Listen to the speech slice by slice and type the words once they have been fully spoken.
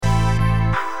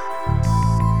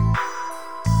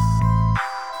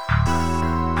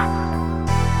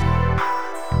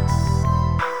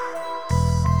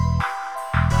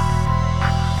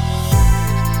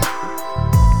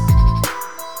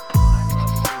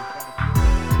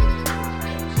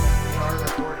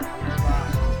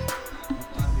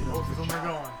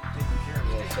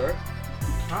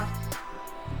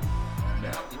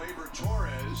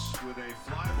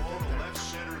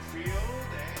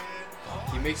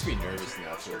makes me nervous in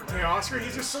that sort of Hey, Oscar,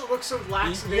 he just looks so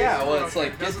lax. Yeah, well, it's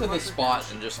like, get to the spot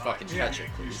and just fucking catch it,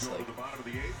 please. Like,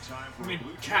 And he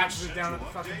catches it down at the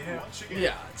fucking hip.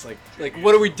 yeah, it's like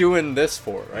what are we doing this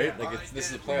for, right? Like, this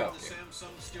is a playoff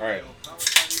game. All right,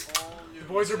 The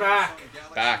boys are back.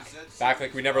 back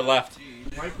like we never left.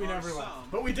 Like we never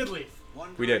left. But we did leave.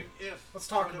 We did. Let's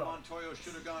talk about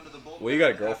it. Well, you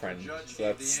got a girlfriend,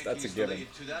 so that's a given.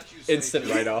 Instant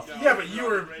write-off. Yeah, but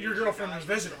your girlfriend was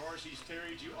visiting.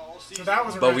 So that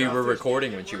was a But we write-off. were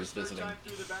recording when she was visiting,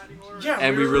 Yeah,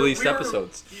 and we released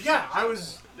episodes. Yeah, I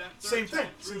was same thing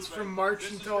since from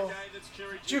March until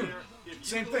June.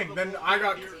 Same thing. Then I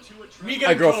got me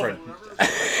getting A girlfriend.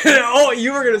 COVID. Oh,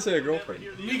 you were gonna say a girlfriend.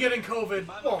 Me getting COVID.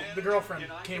 Well, the girlfriend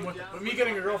came with it, but me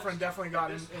getting a girlfriend definitely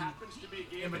got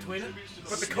in between it.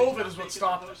 But the COVID is what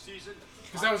stopped it.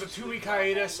 Because that was a 2-week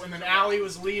hiatus, and then Allie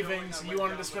was leaving, so you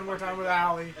wanted to spend more time with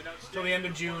Allie till the end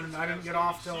of June, and I didn't get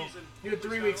off till you had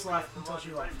 3 weeks left until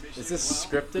she left. Is this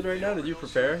scripted right now? Did you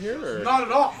prepare here, or? Not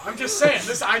at all. I'm just saying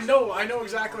this. I know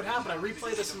exactly what happened. I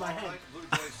replay this in my head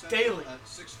daily.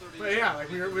 But yeah, like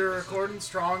we were recording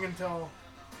strong until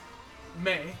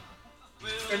May,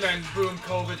 and then boom,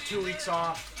 COVID, 2 weeks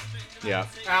off. Yeah.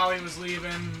 Allie was leaving,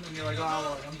 and you're like, oh,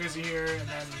 well, I'm busy here, and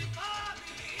then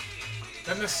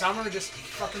the summer just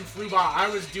fucking flew by. I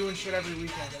was doing shit every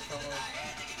weekend. It felt like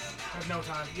I had no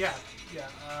time. Yeah.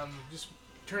 Just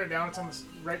turn it down. It's on the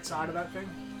right side of that thing.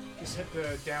 Just hit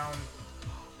the down,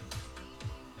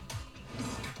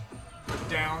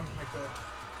 like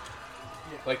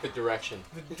Like the direction.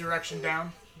 the direction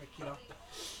down. Like, you know,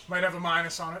 might have a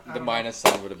minus on it. I The don't know. minus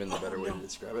sign would have been the better way to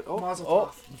describe it. Mazel Oh,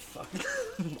 tov. fuck.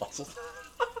 Mazel.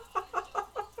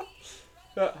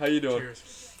 How you doing?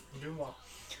 Cheers. I'm doing well.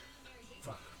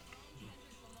 Fuck.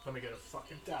 Let me get a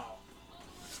fucking towel.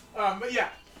 But yeah.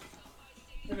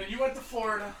 And then you went to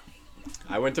Florida.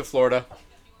 I went to Florida.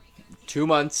 2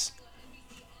 months.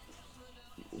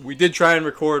 We did try and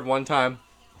record one time,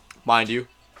 mind you,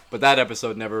 but that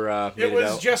episode never made It it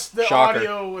was out. just the Shocker.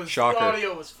 audio was Shocker. the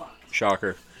audio was fucked.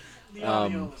 Shocker. The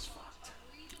audio was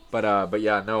fucked. But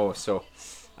yeah, no. So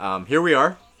here we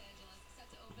are.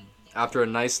 After a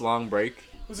nice long break.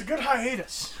 It was a good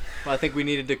hiatus. Well, I think we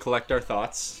needed to collect our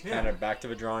thoughts. Yeah. Kind of back to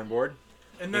the drawing board.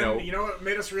 And then you know what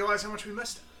made us realize how much we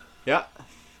missed it. Yeah.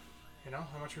 You know,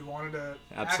 how much we wanted to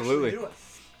Absolutely. actually do it.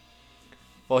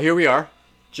 Well, here we are.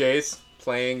 Jays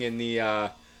playing in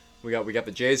the we got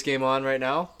the Jays game on right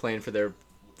now, playing for their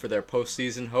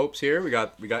postseason hopes here. We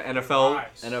got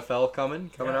NFL coming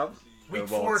Yeah. up. Week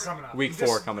Well, 4 it's coming up. Week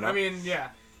 4 coming up. I mean, yeah.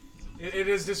 It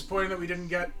is disappointing that we didn't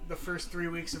get the first 3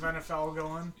 weeks of NFL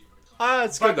going.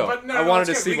 It's good though. But no, I wanted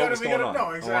to it's good. see We what gotta- was we going gotta on. know, I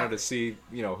wanted exactly. to see,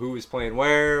 who was playing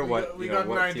where, what We got an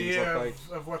what teams idea look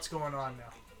like. of what's going on now.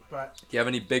 But Do you have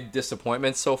any big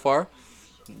disappointments so far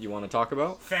you want to talk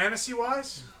about?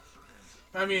 fantasy-wise,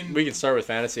 I mean, We can start with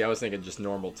fantasy. I was thinking just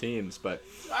normal teams, but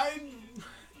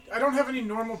I don't have any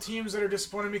normal teams that are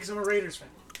disappointing me because I'm a Raiders fan.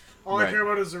 All I Right. care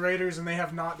about is the Raiders, and they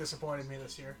have not disappointed me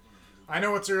this year. I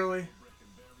know it's early,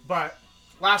 but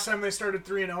last time they started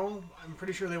 3-0, I'm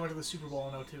pretty sure they went to the Super Bowl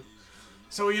in 2002.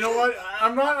 So you know what?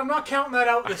 I'm not counting that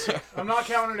out this year. I'm not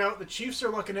counting it out. The Chiefs are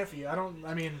looking iffy.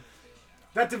 I mean,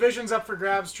 that division's up for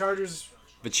grabs. Chargers.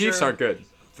 the Chiefs Sure. aren't good.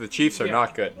 The Chiefs are Yeah.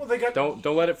 not good. Well, they got. Don't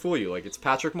let it fool you. Like, it's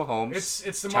Patrick Mahomes. It's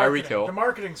the Tyreek marketing. Hill. The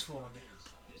marketing's fooling me.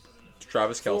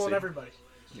 Travis Fooling Kelce. everybody.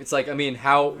 It's like, I mean,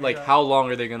 how long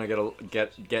are they gonna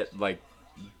get like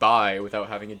by without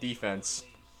having a defense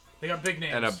They got big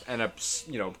names. and a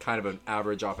kind of an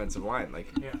average offensive line? Like,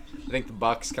 Yeah. I think the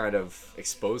Bucks kind of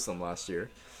exposed them last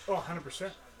year. Oh,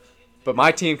 100%. But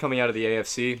my team coming out of the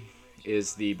AFC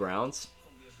is the Browns.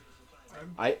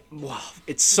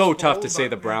 It's so tough to bold, say but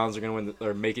the yeah. Browns are gonna win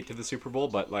or make it to the Super Bowl,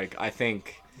 but like I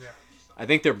think Yeah.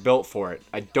 they're built for it.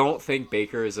 I don't think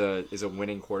Baker is a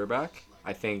winning quarterback.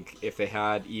 I think if they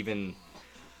had even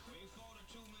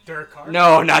Derek Carr.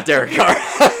 no, not Derek Carr.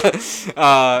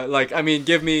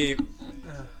 Give me.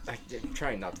 I'm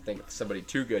trying not to think of somebody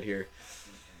too good here.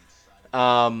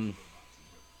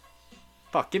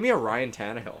 Give me a Ryan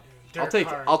Tannehill. Derek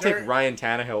Carr. I'll take Derek- Ryan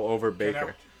Tannehill over Get Baker.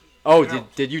 out. Oh, Get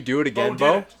out. did you do it again, did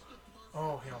Bo? it.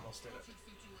 Oh, he almost did it.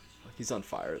 He's on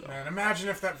fire though. Man, imagine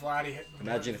if that Vladdy hit.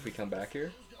 Imagine if we come back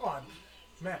here. Oh,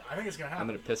 man, I think it's gonna I'm happen.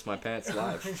 gonna piss my pants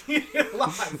live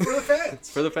Live for the fans.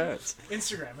 for the fans.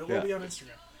 Instagram. It Yeah. will be on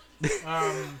Instagram.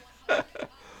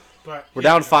 But We're yeah,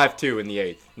 down no. 5-2 in the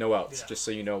 8th. No outs, Yeah. just so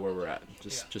you know where we're at.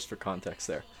 Just for context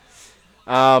there.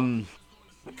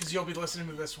 Because you'll be listening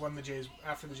to this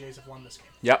after the Jays have won this game.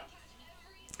 Yep.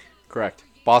 Correct.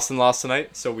 Boston lost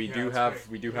tonight, so we Yeah, do that's have great.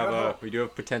 we do We have got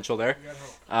hope. potential there. We got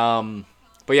hope.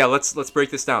 But yeah, let's break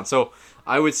this down. So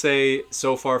I would say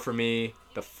so far for me,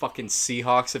 the fucking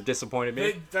Seahawks have disappointed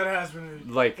me. That has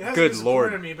been Like, it hasn't good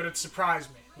disappointed lord. me, but it surprised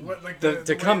me. What like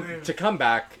To come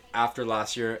back after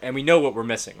last year, and we know what we're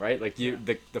missing, right? Like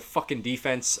the fucking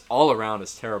defense all around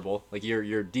is terrible. Like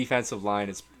your defensive line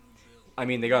is, I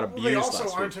mean, they got abused they last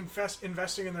also aren't week.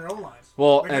 investing in their O line.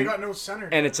 Well, Like, they got no center.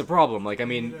 and it's a problem. Like, I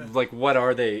mean, Yeah. like, what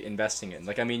are they investing in?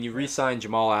 Like, I mean, you re-sign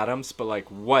Jamal Adams, but like,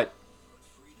 what?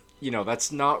 You know,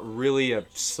 that's not really a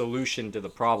solution to the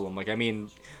problem. Like, I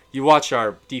mean, you watched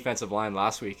our defensive line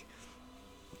last week.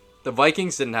 The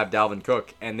Vikings didn't have Dalvin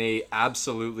Cook, and they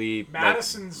absolutely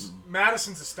Madison's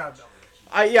a stud though.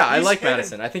 I He's like hidden-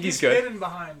 Madison. I think he's good. Hidden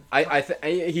behind.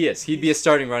 He is. He'd be a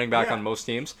starting running back Yeah. on most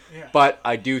teams. Yeah. But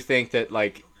I do think that,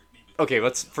 like, okay,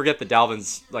 let's forget the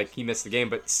Dalvin's, like, he missed the game,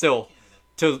 but still,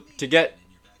 to get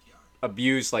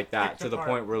abused like that, Picked to the apart.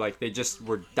 point where, like, they just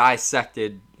were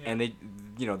dissected, and they,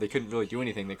 you know, they couldn't really do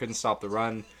anything. They couldn't stop the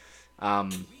run.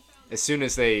 As soon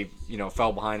as they, you know,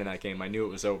 fell behind in that game, I knew it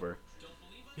was over.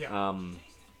 Yeah.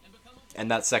 And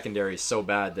that secondary is so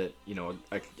bad that, you know,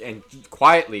 and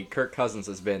quietly Kirk Cousins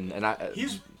has been, and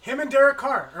Him and Derek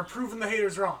Carr are proving the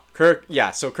haters wrong. Kirk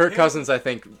Cousins, I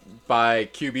think, by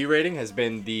QB rating has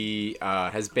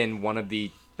been one of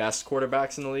the best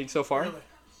quarterbacks in the league so far. Really.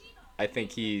 I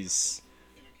think he's.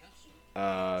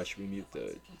 Should we mute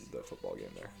the football game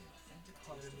there?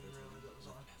 I didn't even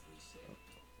realize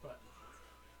that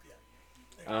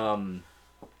was on.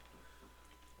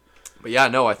 But yeah,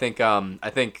 no, I think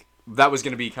that was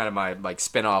going to be kind of my, like,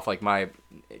 spin-off, like, my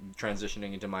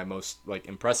transitioning into my most, like,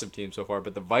 impressive team so far.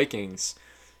 But the Vikings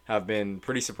have been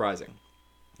pretty surprising.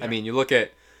 Yeah. I mean, you look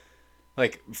at,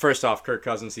 like, first off, Kirk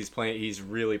Cousins, he's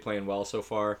really playing well so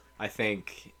far. I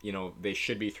think, you know, they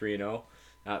should be 3-0.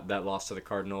 That loss to the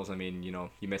Cardinals, I mean, you know,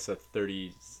 he missed a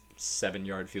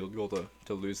 37-yard field goal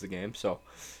to lose the game. So,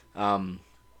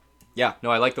 yeah,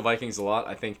 no, I like the Vikings a lot.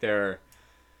 I think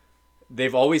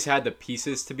they've always had the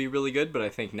pieces to be really good, but I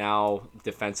think now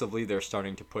defensively they're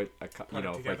starting to put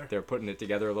like they're putting it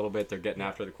together a little bit. They're getting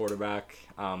after the quarterback.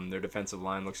 Their defensive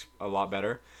line looks a lot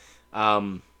better.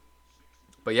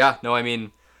 But yeah, no, I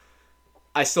mean,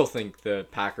 I still think the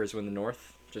Packers win the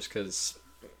North just because.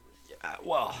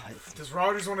 Well, Does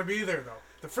Rodgers want to be there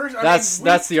though?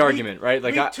 That's the argument, right?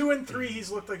 Like week 2 and 3, he's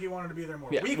looked like he wanted to be there more.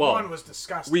 Yeah, Week well, 1 was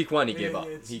disgusting. Week 1 he gave up.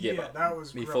 He gave up. That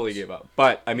was he gross. fully gave up.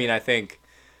 But I mean, I think,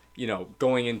 you know,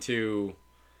 going into,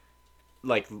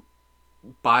 like,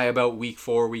 by about week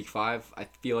 4, week 5, I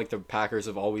feel like the Packers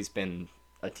have always been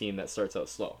a team that starts out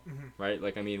slow, right?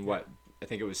 Like, I mean, I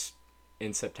think it was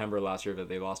in September last year that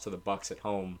they lost to the Bucks at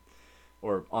home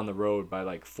or on the road by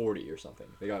like 40 or something.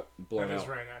 They got blown out. That is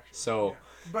right, actually. So, yeah.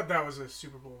 But that was a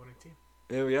Super Bowl winning team.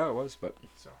 Yeah, it was. But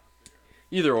So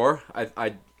either or,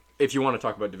 I if you want to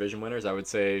talk about division winners, I would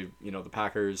say, you know, the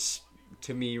Packers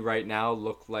to me right now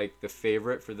look like the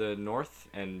favorite for the North,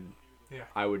 and yeah,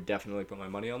 I would definitely put my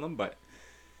money on them. But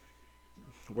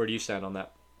where do you stand on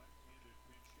that?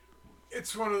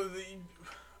 it's one of the.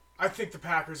 I think the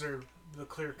Packers are the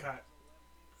clear-cut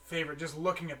favorite. Just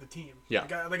looking at the team, Yeah.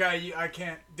 I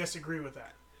can't disagree with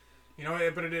that. You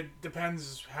know, but it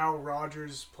depends how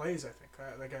Rodgers plays. I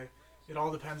think it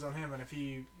all depends on him, and if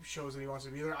he shows that he wants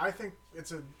to be there. I think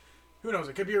it's a. Who knows?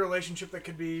 It could be a relationship that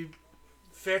could be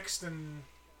fixed and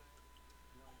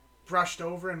brushed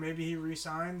over, and maybe he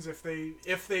resigns if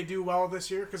they do well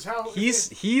this year. Because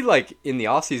he like in the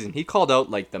offseason, he called out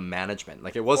like the management.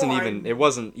 Like it wasn't Oh, it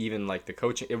wasn't even like the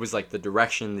coaching. It was like the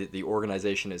direction that the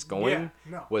organization is going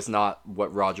was not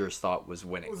what Rodgers thought was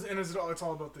winning. And it's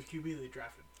all about the QB they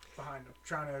drafted behind him,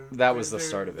 trying to. That was the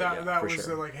start of it. That for was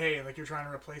sure. like, hey, like you're trying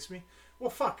to replace me.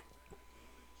 Well, fuck.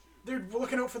 They're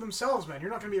looking out for themselves, man.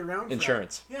 You're not going to be around for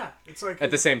Insurance. that. Yeah, it's like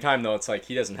At the same time, though, it's like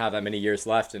he doesn't have that many years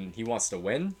left, and he wants to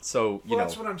win. So you know,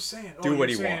 that's what I'm saying. do what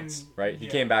he you're saying- wants, right? He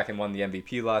yeah. came back and won the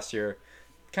MVP last year.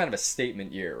 Kind of a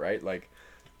statement year, right? Like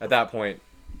at that point,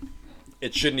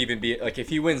 it shouldn't even be like if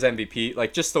he wins MVP,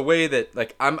 like just the way that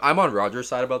like I'm on Rodgers'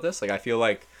 side about this. Like I feel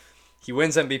like he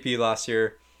wins MVP last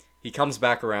year, he comes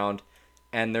back around,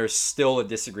 and there's still a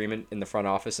disagreement in the front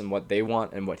office and what they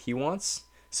want and what he wants.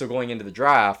 So going into the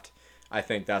draft, I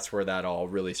think that's where that all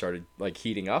really started like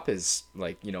heating up is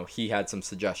like, you know, he had some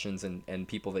suggestions and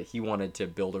people that he wanted to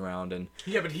build around, and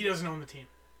Yeah, but he doesn't own the team.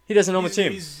 he doesn't own the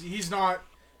team. He's not.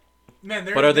 Man,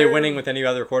 But are they winning with any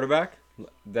other quarterback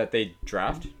that they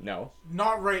draft? No.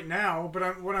 Not right now,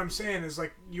 but what I'm saying is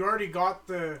like you already got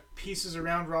the pieces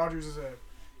around Rodgers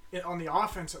on the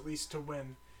offense at least to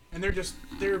win, and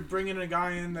they're bringing a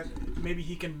guy in that maybe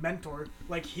he can mentor,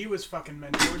 like he was fucking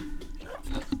mentored.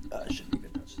 Shouldn't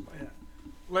even touch the mic. Yeah,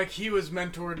 like he was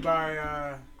mentored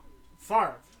by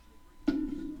Favre.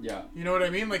 Yeah. You know what I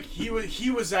mean? Like he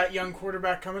was that young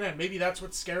quarterback coming in. Maybe that's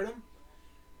what scared him.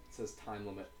 It says time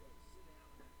limit.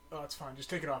 Oh, it's fine. Just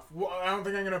take it off. Well, I don't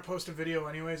think I'm gonna post a video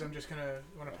anyways. I'm just gonna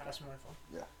pass me my phone.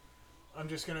 Yeah. I'm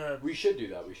just gonna. We should do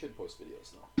that. We should post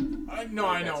videos now. I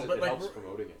know, but it like helps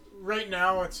promoting it. right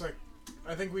now, it's like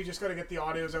I think we just gotta get the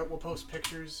audios out. We'll post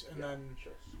pictures and then.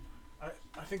 Sure.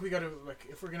 I think we gotta like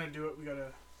if we're gonna do it, we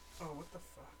gotta. Oh, what the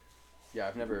fuck? Yeah,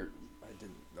 I didn't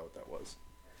know what that was.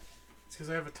 It's because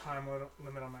I have a time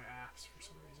limit on my apps for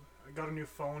some reason. I got a new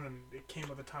phone and it came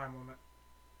with a time limit.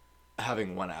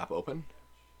 Having one app open,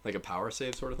 like a power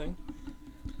save sort of thing.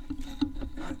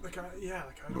 I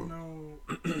don't know.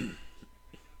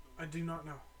 I do not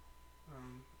know.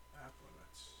 App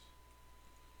limits.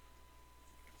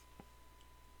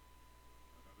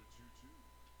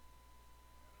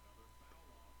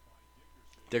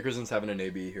 Dickerson's having an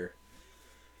AB here.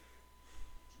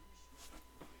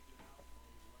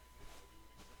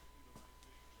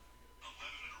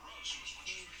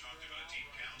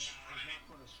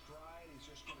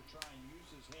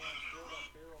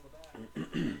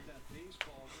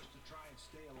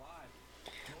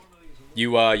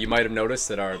 You might have noticed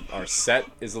that our set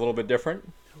is a little bit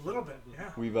different. A little bit,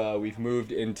 yeah. We've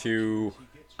moved into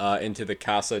the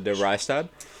Casa de Rystad.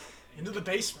 Into the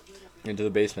basement. Into the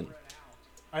basement.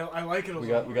 I like it a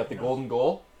lot. We got the golden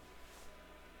goal.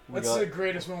 That's the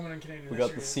greatest moment in Canadian history. We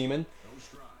got the Seaman.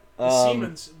 The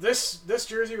Siemens. This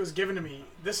jersey was given to me.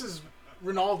 This is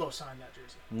Ronaldo signed that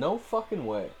jersey. No fucking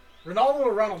way. Ronaldo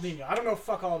or Ronaldinho. I don't know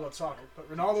fuck all about soccer, but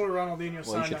Ronaldo or Ronaldinho signed that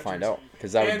jersey. Well, you should find out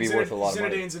because that would be worth a lot of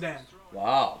money. Zinedine Zidane.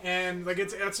 Wow. And like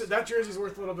it's that jersey's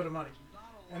worth a little bit of money.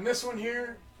 And this one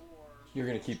here. You're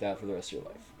gonna keep that for the rest of your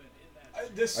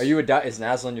life. This. Is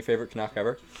Naslund your favorite Canuck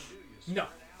ever? No.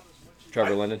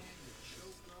 Trevor Linden.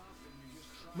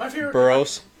 My favorite.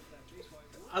 Burrows.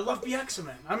 I love Bieksa,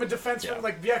 man. I'm a defenseman.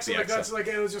 Like Bieksa, like that's like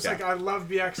it was just like I love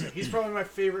Bieksa. He's probably my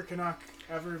favorite Canuck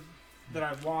ever that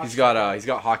I've watched. He's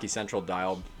got Hockey Central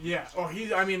dialed. Yeah. Oh,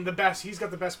 the best. He's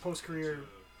got the best post career.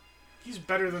 He's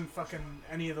better than fucking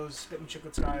any of those Spittin'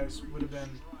 Chicklets guys would have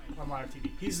been on live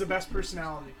TV. He's the best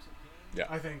personality. Yeah.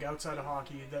 I think outside of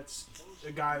hockey, that's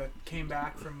a guy that came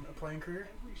back from a playing career.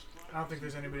 I don't think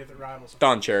there's anybody that rivals him.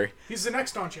 Don Cherry. He's the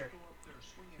next Don Cherry,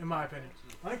 in my opinion.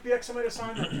 I think Bieksa might have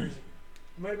signed that jersey.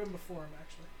 It might have been before him,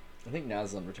 actually. I think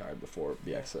Naslund retired before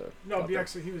Bieksa. No,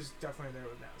 Bieksa, he was definitely there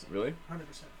with Naslund. Really? 100%.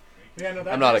 Yeah, no,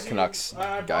 that I'm not jersey, a Canucks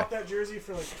guy. I bought that jersey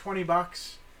for like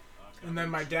 $20, and then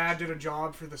my dad did a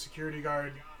job for the security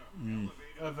guard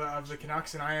of the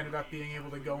Canucks, and I ended up being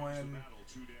able to go in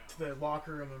to the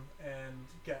locker room and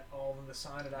get all of them to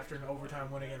sign it after an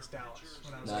overtime win against Dallas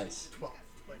when I was like 12.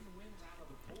 Like,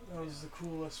 that was the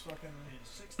coolest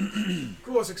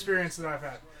experience that I've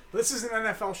had. But this is an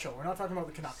NFL show. We're not talking about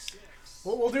the Canucks.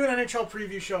 We'll do an NHL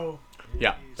preview show.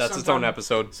 Yeah, that's its own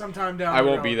episode. Sometime down. I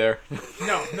won't be there.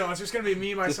 No, it's just gonna be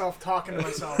me myself talking to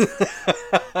myself.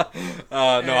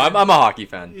 No, I'm a hockey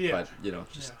fan, but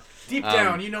just deep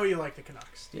down, you like the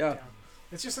Canucks. Deep down.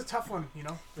 It's just a tough one,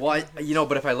 Well,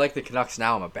 but if I like the Canucks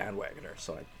now, I'm a bandwagoner,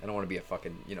 so I don't want to be a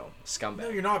fucking scumbag. No,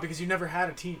 you're not because you never had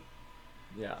a team.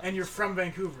 Yeah. And you're from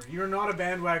Vancouver. You're not a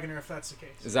bandwagoner if that's the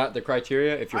case. Is that the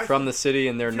criteria? If you're from the city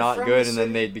and they're not good and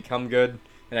then they become good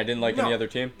and I didn't like any other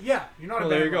team? Yeah, you're not a bandwagoner.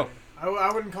 There you go.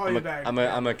 I wouldn't call you a bag.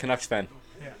 I'm a Canucks fan.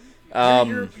 Yeah.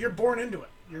 You're born into it.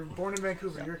 You're born in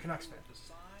Vancouver. Yeah. You're a Canucks fan.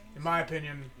 In my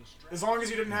opinion, as long as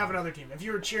you didn't have another team. If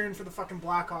you were cheering for the fucking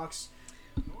Blackhawks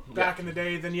back in the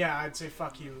day, then I'd say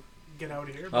fuck you. Get out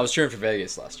of here. But I was cheering for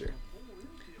Vegas last year.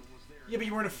 Yeah, but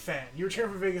you weren't a fan. You were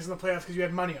cheering for Vegas in the playoffs because you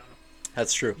had money on them.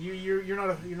 That's true. You're not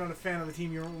a fan of the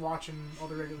team. You're watching all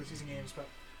the regular season games, but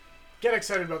get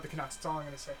excited about the Canucks. That's all I'm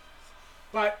gonna say.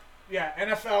 But yeah,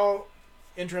 NFL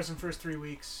interesting first 3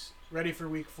 weeks. Ready for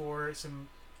week 4. Some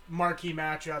marquee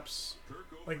matchups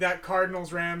like that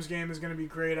Cardinals Rams game is gonna be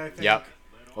great. I think. Yep.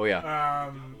 Oh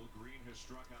yeah.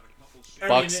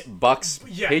 Bucks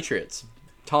Patriots.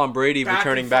 Tom Brady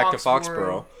returning back to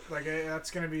Foxborough. Like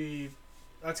that's gonna be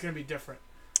different.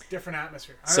 Different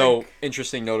atmosphere. So,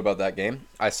 interesting note about that game.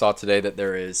 I saw today that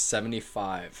there is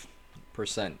 75%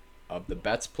 of the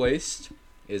bets placed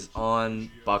is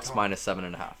on Bucks minus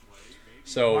 7.5.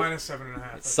 So, minus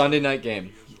 7.5. Sunday night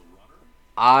game.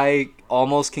 I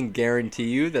almost can guarantee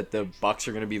you that the Bucks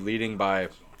are going to be leading by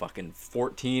fucking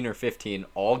 14 or 15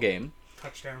 all game.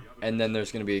 Touchdown. And then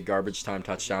there's going to be a garbage time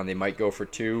touchdown. They might go for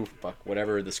 2,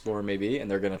 whatever the score may be,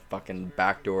 and they're going to fucking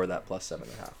backdoor that plus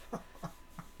 7.5.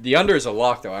 The under is a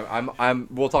lock, though.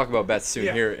 We'll talk about bets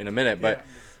soon here in a minute, but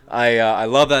I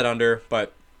love that under.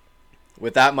 But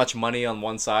with that much money on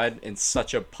one side in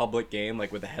such a public game,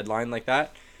 like with a headline like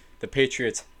that, the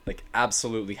Patriots like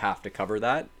absolutely have to cover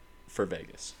that for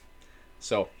Vegas.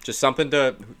 So just something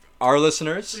to our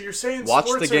listeners. So you're saying watch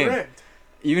sports the game. are rigged?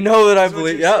 You know that I That's what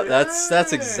believe. you're Yeah, saying.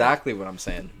 that's exactly what I'm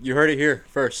saying. You heard it here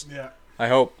first. Yeah. I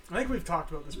hope. I think we've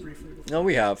talked about this briefly before. No,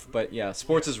 we have, but yeah,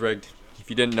 sports is rigged. If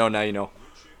you didn't know, now you know.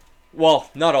 Well,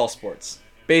 not all sports.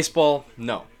 Baseball,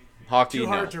 no. Hockey, Too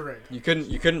no. hard to rig. You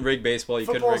couldn't rig baseball. You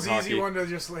Football's couldn't rig easy hockey. one to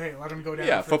just let them go down.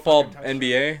 Yeah, for a football, fucking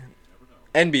touchdown.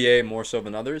 NBA more so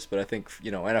than others, but I think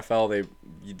NFL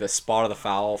the spot of the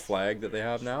foul flag that they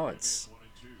have now, it's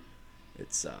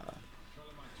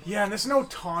Yeah, and there's no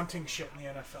taunting shit in the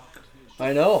NFL.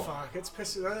 I know. Fuck, it's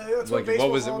pissing. That's Like what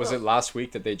was it? all Was it about. last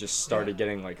week that they just started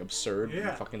getting like absurd, Yeah.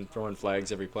 and fucking throwing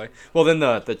flags every play? Well, then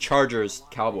the Chargers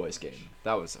Cowboys game,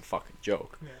 that was a fucking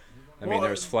joke. Yeah. I mean,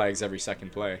 there's flags every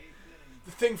second play.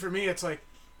 The thing for me, it's like,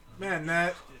 man,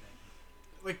 that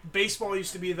like baseball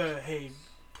used to be hey,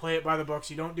 play it by the books.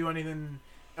 You don't do anything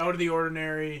out of the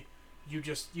ordinary.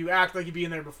 You act like you've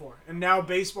been there before. And now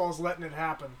baseball's letting it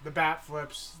happen. The bat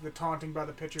flips, the taunting by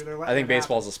the pitcher. They're letting. I think it happen.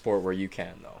 baseball's a sport where you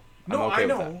can though. No, I'm okay I with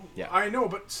know. that. Yeah. I know,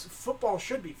 but football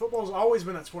should be. Football's always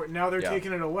been that sport. Now they're Yeah.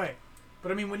 taking it away.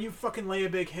 But I mean, when you fucking lay a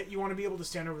big hit, you want to be able to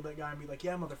stand over that guy and be like,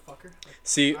 "Yeah, motherfucker." Like,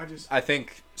 See, I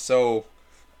think so.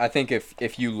 I think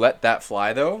if you let that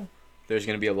fly though, there's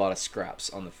gonna be a lot of scraps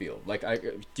on the field. Like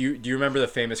do you remember the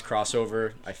famous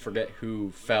crossover? I forget who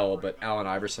fell, but Allen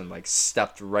Iverson like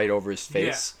stepped right over his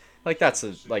face. Like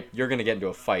you're gonna get into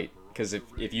a fight because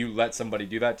if you let somebody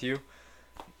do that to you,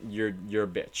 you're a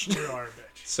bitch. you are a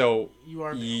bitch. So You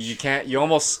are. A bitch. you can't.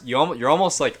 You're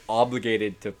almost like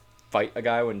obligated to fight a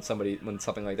guy when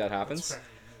something like that happens. That's fair.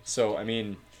 So I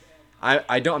mean, I'm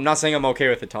not saying I'm okay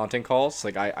with the taunting calls.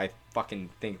 Like I fucking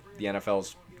think the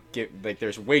NFL's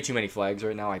there's way too many flags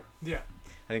right now. Yeah.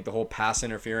 I think the whole pass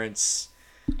interference.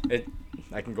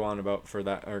 I can go on about for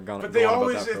that or go on. But they go on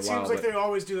always. about that for It a while, seems like but they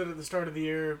always do that at the start of the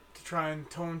year to try and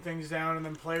tone things down, and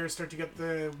then players start to get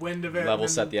the wind of it. level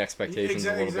and set then, the expectations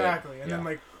a little exactly. bit. And Yeah. then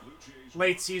like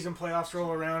late season playoffs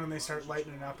roll around, and they start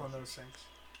lightening up on those things.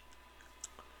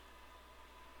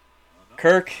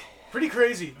 Kirk. Pretty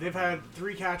crazy. They've had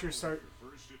 3 catchers start.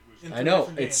 In I 3 know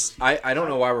different it's. games. I don't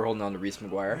know why we're holding on to Reese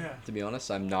McGuire. Yeah. To be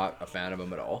honest, I'm not a fan of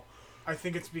him at all. I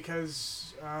think it's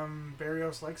because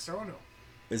Barrios likes throwing to him.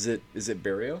 Is it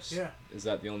Barrios? Yeah. Is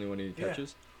that the only one he Yeah.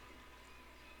 catches?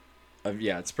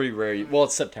 Yeah, it's pretty rare. Well,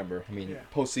 it's September. I mean, Yeah.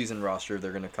 postseason roster,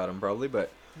 they're gonna cut him probably,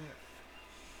 but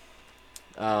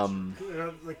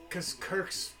Like, because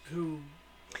Kirk's who.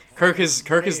 Kirk is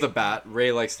Ray. the bat.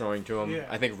 Ray likes throwing to him. Yeah.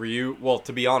 I think Ryu. Well,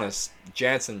 to be honest,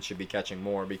 Jansen should be catching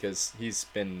more because he's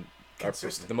been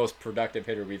Consistent. the most productive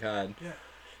hitter we've had. Yeah.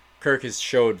 Kirk has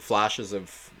showed flashes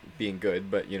of being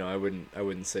good, but I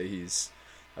wouldn't say he's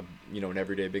an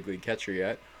everyday big league catcher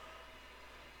yet.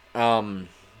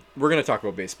 We're gonna talk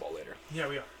about baseball later. Yeah,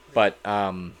 we are. But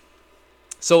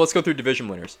so let's go through division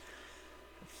winners.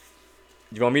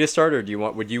 Do you want me to start, or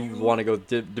would you want to go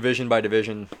division by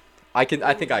division? I think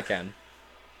I can.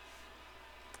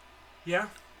 Yeah.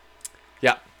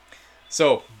 Yeah.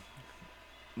 So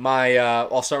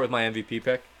I'll start with my MVP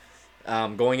pick.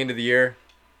 Going into the year,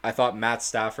 I thought Matt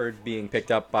Stafford being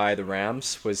picked up by the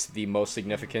Rams was the most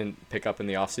significant pickup in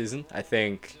the offseason. I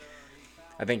think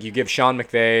you give Sean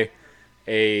McVay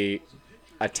a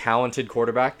talented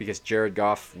quarterback because Jared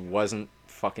Goff wasn't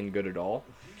fucking good at all.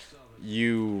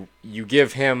 You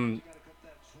give him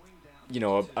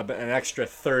an extra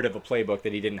third of a playbook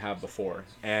that he didn't have before,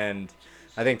 and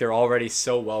I think they're already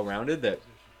so well rounded that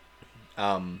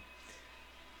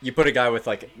you put a guy with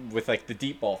the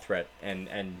deep ball threat,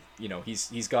 and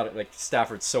he's got it. Like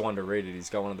Stafford's so underrated. He's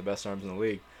got one of the best arms in the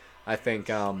league. I think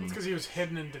It's because he was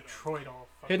hidden in Detroit all.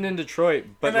 hidden in Detroit,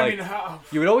 but And I mean, how,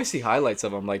 you would always see highlights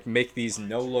of him like make these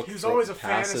no look. He was always a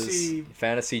passes,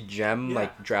 fantasy gem, Yeah.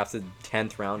 like drafted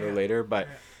 10th round or Yeah. later. But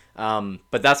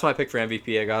but that's my pick for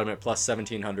MVP. I got him at plus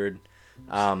 1700.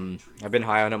 I've been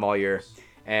high on him all year,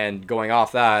 and going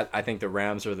off that, I think the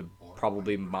Rams are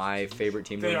probably my favorite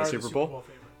team to they win are the Super Bowl favorite.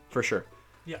 for sure.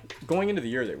 Yeah. Going into the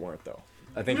year, they weren't though.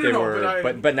 I think No, they no,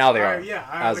 were, but now they are.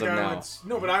 As like of I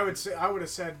now, but I would have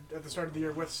said at the start of the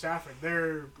year with Stafford,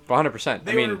 100%.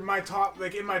 they I mean, were my top,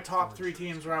 like in my top 3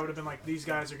 teams where I would have been like, these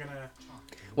guys are gonna.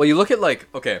 well, you look at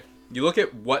you look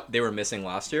at what they were missing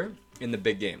last year in the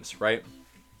big games, right?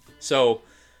 So,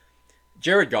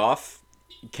 Jared Goff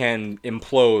can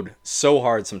implode so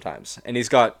hard sometimes, and he's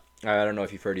got. I don't know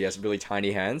if you've heard, he has really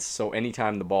tiny hands, so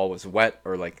anytime the ball was wet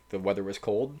or like the weather was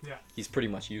cold, Yeah. he's pretty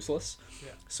much useless.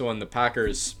 Yeah. So when the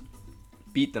Packers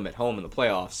beat them at home in the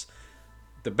playoffs,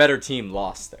 the better team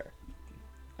lost there.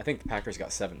 I think the Packers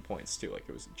got 7 points too, like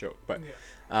it was a joke. But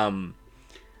Yeah.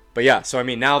 But yeah, so I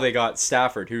mean, now they got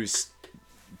Stafford, who's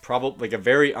probably like a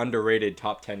very underrated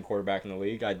top 10 quarterback in the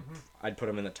league. I'd put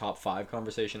him in the top 5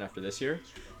 conversation after this year.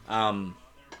 And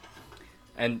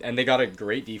they got a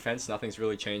great defense. Nothing's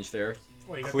really changed there.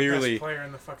 Well, you got Clearly, the best player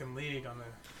in the fucking league on the.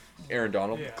 Aaron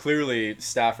Donald. Yeah. Clearly,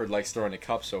 Stafford likes throwing a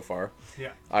cup so far.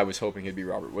 Yeah. I was hoping he'd be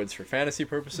Robert Woods for fantasy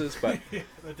purposes, but Yeah,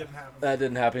 that didn't happen. that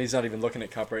didn't happen. He's not even looking at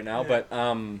cup right now.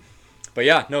 Yeah. But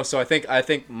yeah, no. So I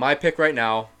think my pick right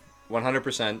now,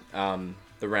 100%,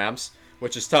 the Rams,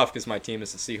 which is tough because my team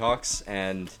is the Seahawks,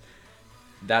 and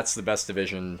that's the best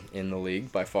division in the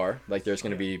league by far. Like, there's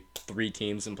going to be 3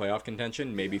 teams in playoff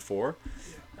contention, maybe 4.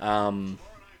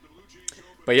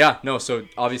 But yeah, no, so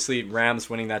obviously Rams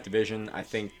winning that division. I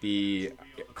think the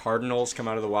Cardinals come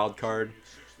out of the wild card.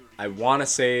 I want to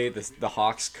say the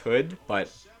Hawks could,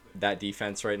 but that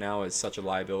defense right now is such a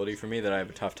liability for me that I have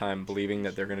a tough time believing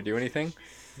that they're going to do anything.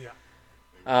 Yeah.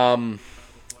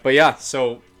 But yeah,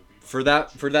 so for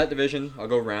that division, I'll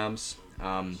go Rams.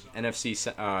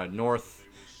 NFC North,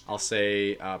 I'll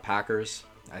say Packers.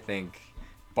 I think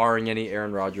barring any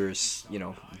Aaron Rodgers,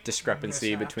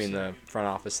 discrepancy between the front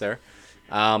office there.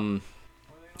 And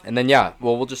then, yeah,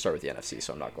 well, we'll just start with the NFC,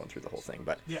 so I'm not going through the whole thing.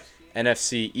 But Yeah.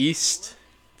 NFC East,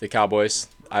 the Cowboys.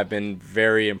 I've been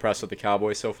very impressed with the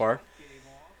Cowboys so far.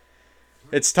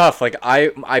 It's tough. Like,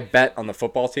 I bet on the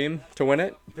football team to win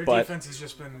it, Their but defense has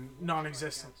just been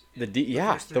non-existent. that's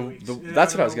first 3 what weeks.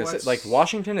 I was gonna say. Like,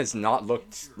 Washington has not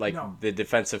looked like No. the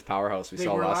defensive powerhouse we They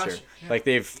saw were last last year. year, yeah. Like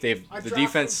the drafted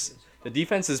defense. The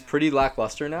defense is pretty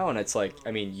lackluster now, and it's like,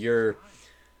 I mean, you're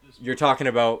talking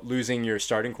about losing your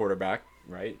starting quarterback,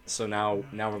 right? So now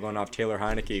we're going off Taylor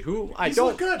Heineke, who I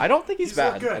don't think he's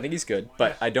bad. looked good. I think he's good,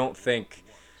 but Yeah. I don't think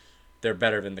they're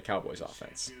better than the Cowboys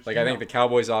offense. Like, I think the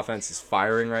Cowboys offense is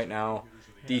firing right now.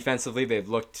 Defensively, they've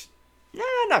looked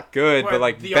not good, but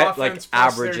like the like offense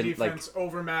plus average their and like defense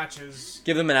overmatches.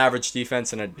 give them an average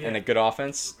defense and Yeah. a good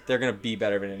offense, they're gonna be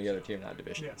better than any other team in that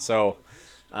division. Yeah. So,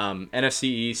 NFC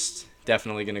East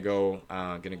definitely gonna go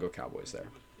Cowboys there.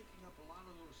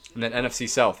 And then NFC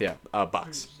South,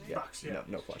 Bucks. Yeah, Bucks, yeah.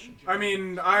 No question. I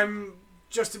mean, I'm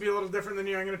just to be a little different than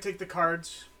you. I'm going to take the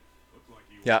Cards.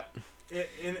 Yeah,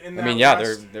 In I mean, that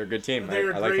they're West. a good team.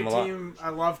 They're I a like great them a lot. team. I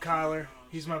love Kyler.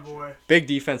 He's my boy. Big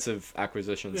defensive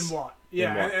acquisitions. In Watt.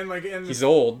 Yeah, Watt. and He's he-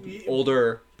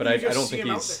 older, but you I just don't see think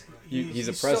him out he's there. he's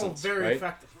a so presence, very right?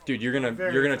 effective. Dude, you're Very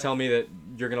gonna effective. tell me that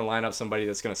you're gonna line up somebody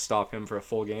that's gonna stop him for a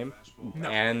full game, No.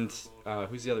 and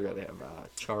who's the other guy they have?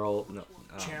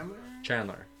 Chandler.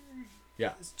 Chandler.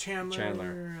 Yeah, It's Chandler.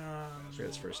 Chandler. I forget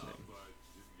his first name.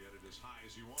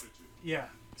 Yeah,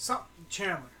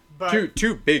 Chandler. But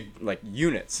Two big like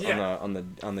units Yeah. on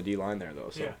the D line there though.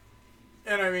 So yeah,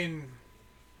 and I mean,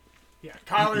 yeah,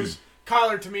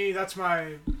 Kyler to me. That's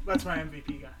my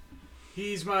MVP guy.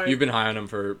 He's my. you've been high on him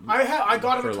for I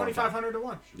got him for at a long time. 2,500 to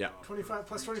 1. Yeah. 25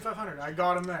 plus 2,500. I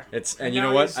got him there. and you now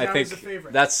know what? he's- I now think he's a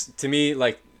favorite. that's to me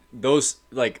like those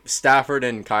like Stafford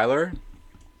and Kyler,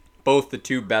 both the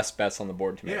 2 best bets on the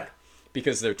board to make. Yeah.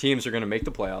 Because their teams are going to make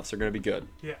the playoffs. They're going to be good.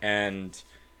 Yeah. And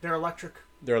They're electric.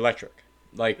 they're electric.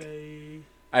 Like They.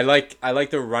 I like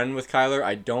the run with Kyler.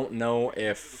 I don't know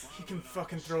if He can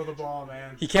fucking throw the ball,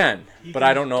 man. he can, He but can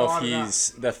I don't know if dot it up.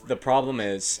 he's the problem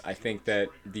is I think that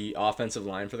the offensive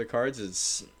line for the Cards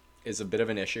is a bit of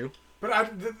an issue.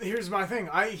 But here's my thing.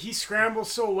 He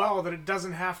scrambles so well that it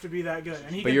doesn't have to be that good.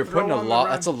 And he But can you're throw putting a on the lot.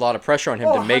 run. That's a lot of pressure on him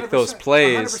Oh, to make those 100%,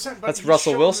 plays. 100%, but That's he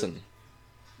Russell showed Wilson.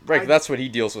 Right, I- that's what he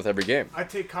deals with every game. I'd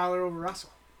take Kyler over Russell.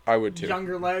 I would too.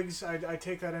 Younger legs, I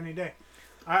take that any day.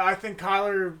 I think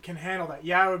Kyler can handle that.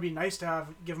 Yeah, it would be nice to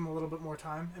give him a little bit more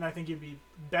time, and I think he'd be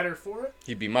better for it.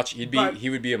 He would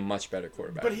be a much better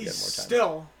quarterback. But if he he's had more time.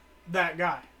 still that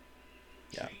guy.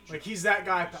 Yeah. Like, he's that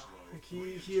guy, pal. Like,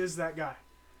 he is that guy.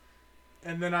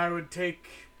 And then I would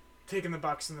taking the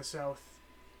Bucks in the South.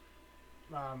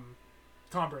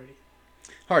 Tom Brady.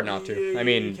 Hard not to. I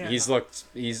mean, can't he's not. looked.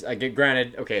 He's I get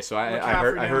granted. Okay, so I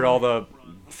McCaffrey heard down. all the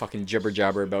fucking jibber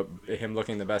jabber about him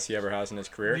looking the best he ever has in his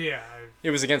career. Yeah.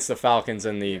 It was against the Falcons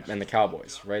and the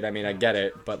Cowboys, right? I mean, I get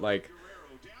it, but like,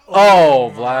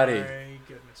 oh, Vladdy. My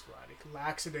goodness, Vladdy.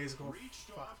 Lackadaisical.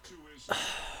 Fuck.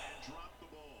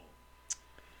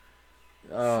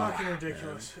 Oh, Fucking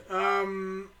ridiculous.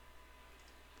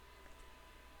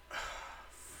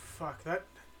 Fuck that.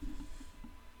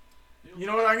 You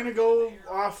know what? I'm gonna go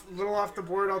off the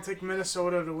board. I'll take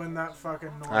Minnesota to win that fucking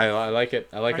North. I like it.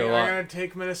 I like it a I'm lot. gonna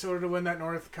take Minnesota to win that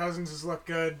North. Cousins has looked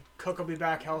good. Cook will be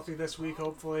back healthy this week,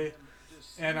 hopefully.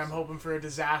 And I'm hoping for a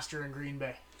disaster in Green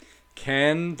Bay.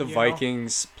 Can the You know?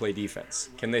 Vikings play defense?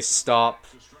 Can they stop?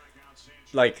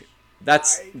 Like,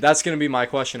 that's gonna be my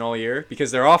question all year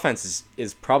because their offense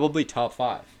is probably top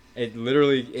 5. It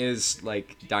literally is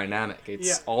like dynamic.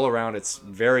 It's all around. It's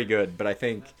very good. But I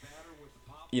think,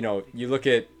 you look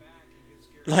at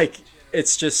like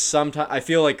it's just sometimes I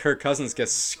feel like Kirk Cousins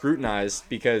gets scrutinized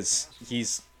because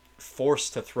he's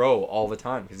forced to throw all the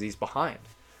time because he's behind.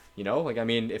 Like I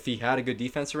mean, if he had a good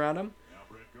defense around him,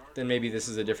 then maybe this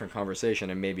is a different conversation,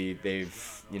 and maybe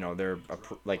they've,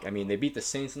 they beat the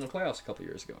Saints in the playoffs a couple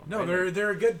years ago. No, right?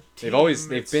 they're a good team.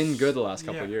 They've been good the last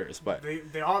couple of years, but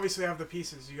they obviously have the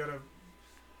pieces. You gotta.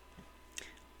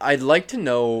 I'd like to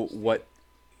know what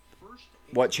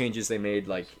changes they made,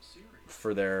 like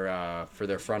for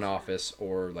their front office,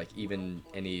 or like even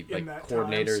any like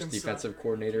coordinators, defensive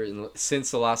coordinators,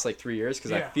 since the last like 3 years,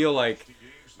 because I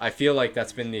feel like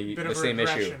that's been the same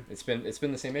issue. It's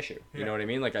been the same issue. You know what I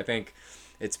mean? Like I think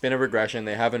it's been a regression.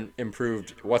 They haven't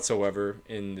improved whatsoever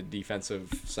in the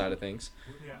defensive side of things.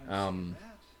 Yeah.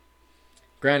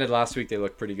 Granted, last week they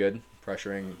looked pretty good,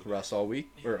 pressuring Russ all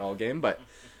week or all game, but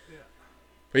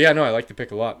yeah, no, I like the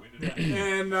pick a lot.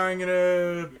 And I'm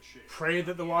gonna pray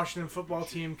that the Washington football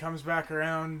team comes back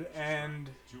around and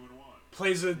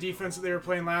plays the defense that they were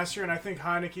playing last year, and I think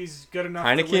Heineke's good enough.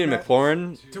 Heineke and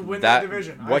McLaurin to win that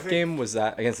division. What game was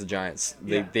that against the Giants?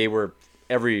 They were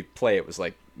every play. It was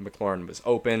like McLaurin was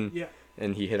open,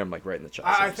 and he hit him like right in the chest.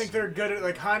 I think they're good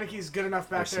at Heineke's good enough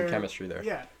back there. Some chemistry there.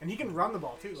 Yeah, and he can run the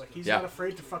ball too. Like he's not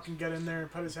afraid to fucking get in there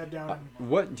and put his head down.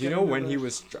 What do you know when he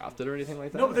was drafted or anything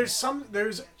like that? No, but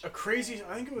there's a crazy.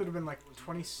 I think it would have been like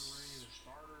 20.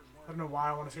 I don't know why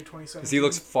I want to say 2017. Because he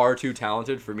looks far too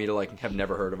talented for me to have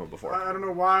never heard of him before. I don't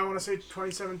know why I want to say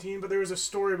 2017, but there was a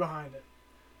story behind it.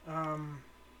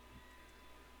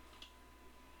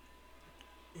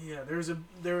 There was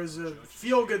a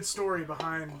feel good story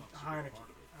behind Heineke.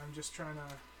 I'm just trying to.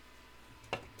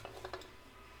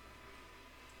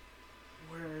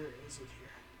 Where is it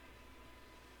here?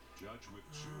 Judge with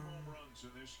 2 home runs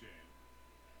in this game.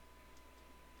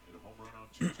 Hit a home run on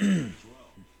Tuesday as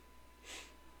well.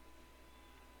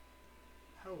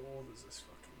 How old is this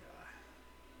fucking guy?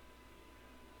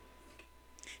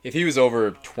 If he was over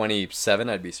 27,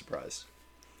 I'd be surprised.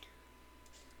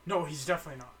 No, he's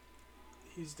definitely not.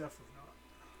 He's definitely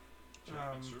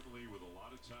not. Certainly with a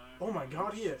lot of time. Oh my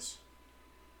God, he is.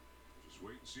 Just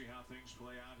wait and see how things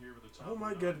play out here with the top. Oh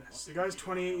my goodness, the guy's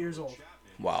 28 years old.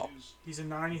 Wow. He's a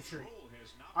 93.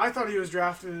 I thought he was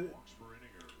drafted.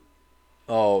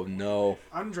 Oh no.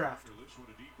 Undrafted.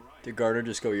 Did Gardner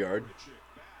just go yard?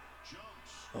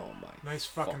 Oh my. Nice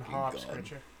fucking hops, God.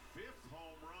 Richard.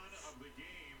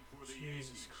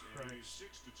 Jesus Christ.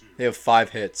 They have 5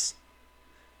 hits.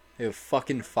 They have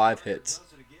fucking 5 hits.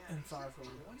 And 5 home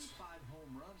runs.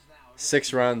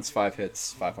 6 runs, 5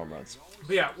 hits, 5 home runs.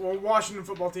 But yeah, well, Washington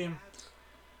football team.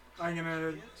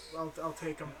 I'll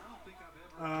take them.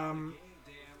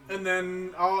 And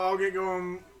then I'll get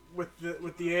going with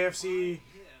the AFC.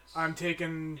 I'm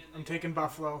taking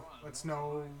Buffalo. That's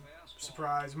no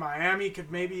surprise. Miami could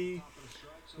maybe,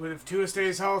 if Tua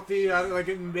stays healthy, I like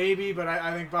it maybe, but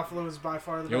I think Buffalo is by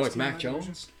far the best. You don't like team Mac in that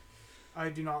division. Jones? I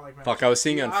do not like Mac. Fuck, I was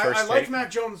seeing on First I Take. liked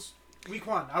Mac Jones week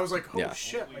 1. I was like, oh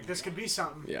shit, like this could be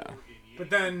something. Yeah.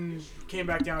 But then came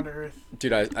back down to earth.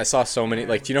 Dude, I saw so many.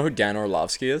 Like, do you know who Dan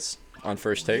Orlovsky is on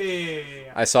First Take?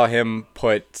 Yeah. I saw him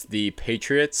put the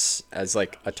Patriots as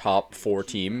like a top 4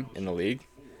 team in the league.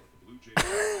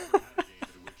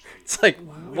 It's like,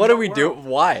 what do we do?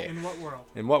 Why? In what world?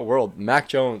 In what world? Mac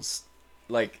Jones,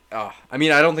 like, I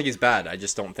mean, I don't think he's bad. I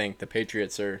just don't think the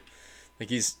Patriots are,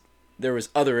 like, there was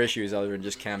other issues other than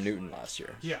just Cam Newton last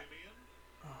year. Yeah.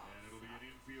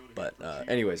 But,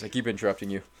 anyways, I keep interrupting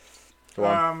you. Go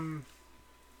on.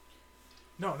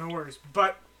 No worries.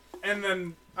 But, and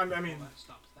then, I mean,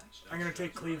 I'm going to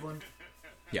take Cleveland.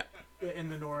 Yeah. In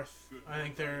the North. I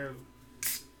think they're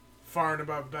far and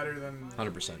above better than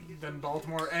 100%. than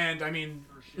Baltimore. And, I mean...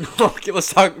 Okay,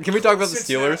 let's talk. Can we talk about the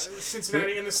Steelers?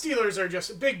 Cincinnati. And the Steelers are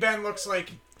just... Big Ben looks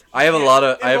like... I have a lot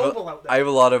of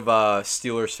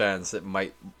Steelers fans that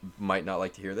might not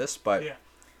like to hear this, but yeah.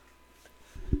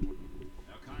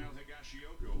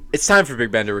 It's time for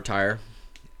Big Ben to retire.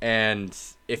 And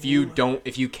if you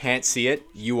can't see it,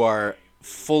 you are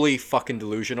fully fucking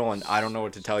delusional, and I don't know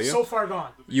what to tell you. So far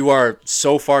gone. You are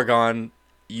so far gone.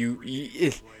 To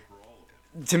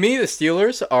me, the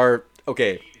Steelers are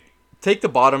okay. Take the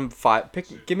bottom 5.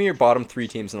 Give me your bottom 3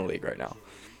 teams in the league right now.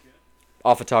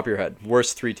 Off the top of your head,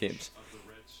 worst 3 teams.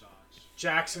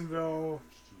 Jacksonville.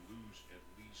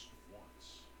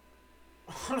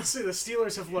 Honestly, the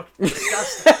Steelers have looked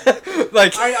disgusting.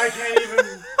 Like I can't even.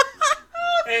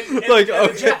 And like,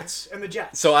 the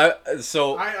Jets. So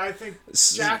I think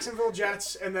Jacksonville,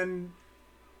 Jets, and then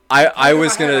I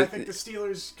was In my head, gonna. I think the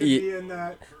Steelers could be in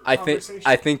that I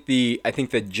conversation. think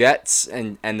the Jets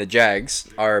and the Jags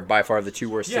are by far the two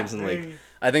worst teams in the league.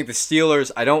 I think the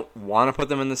Steelers, I don't want to put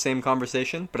them in the same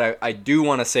conversation, but I do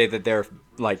want to say that they're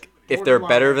like, if they're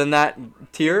better than that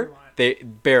tier, they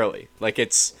barely. Like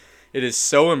it is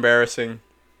so embarrassing.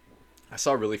 I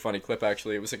saw a really funny clip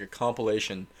actually. It was like a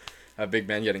compilation of Big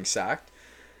Ben getting sacked,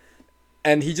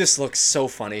 and he just looks so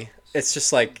funny. It's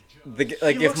just like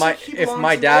if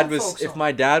my dad was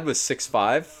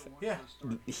 6'5", Yeah.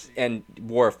 and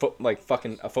wore a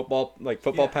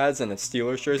football pads and a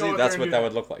Steelers jersey, out that's there what and that do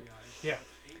would look like. Yeah.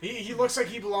 He looks like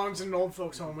he belongs in an old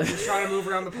folks home when he's trying to move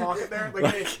around the pocket there.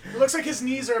 Like it looks like his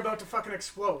knees are about to fucking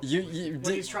explode when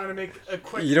he's trying to make a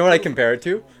quick. You know what I move. compare it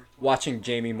to? Watching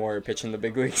Jamie Moyer pitch in the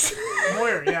big leagues.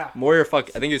 Moyer, yeah. Moyer, I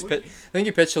think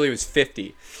he pitched till he was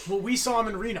 50. Well, we saw him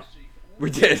in Reno.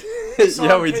 We did. Saw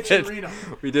Yeah, him we pitch did. in Reno.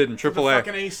 We did in The AAA.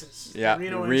 fucking Aces. Yeah,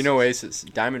 Reno Reno Aces. Aces.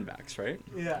 Diamondbacks, right?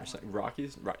 Yeah. Or something.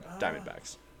 Rockies?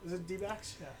 Diamondbacks. Is it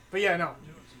D-backs? Yeah. But yeah, no.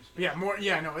 But yeah, more.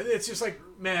 Yeah, no. It's just like,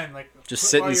 man, like. Just quit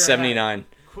sitting while you're 79. ahead.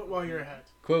 Quit while you're ahead.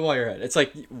 Quit while you're ahead. It's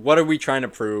like, what are we trying to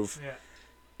prove? Yeah.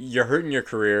 You're hurting your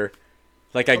career.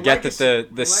 Like, I The get legacy- that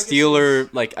the the Steeler,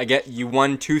 legacies- like, I get you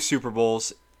won 2 Super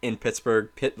Bowls in Pittsburgh.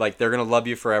 Like, they're going to love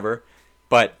you forever.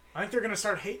 But I think they're gonna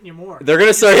start hating you more. they're going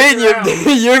to start hating around.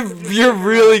 you. You're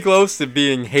really close to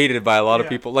being hated by a lot of Yeah.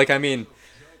 people. Like, I mean,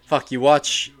 fuck, you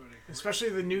watch... Especially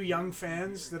the new young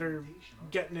fans that are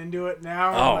getting into it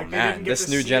now. Oh, like, they man, didn't get this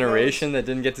to new see generation that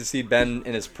didn't get to see Ben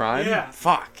in his prime? Yeah.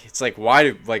 Fuck. It's like, why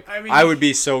do... Like, I mean, I would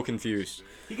be so confused. those.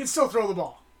 He can still throw the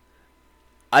ball,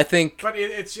 I think... but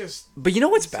it's just. But you know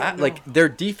what's So, bad? no. Like, their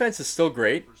defense is still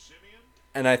great.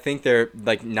 And I think they're,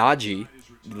 like, Najee,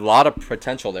 a lot of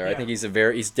potential there. I Yeah. think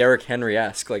he's Derrick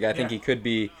Henry-esque. Like, I think Yeah. he could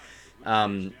be,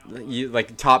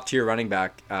 like, top-tier running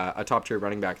back, a top-tier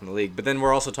running back in the league. But then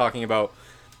we're also talking about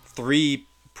 3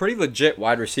 pretty legit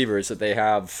wide receivers that they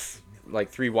have, like,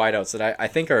 3 wideouts that I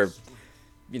think are,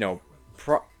 you know,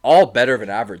 all better than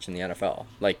average in the NFL.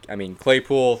 Like, I mean,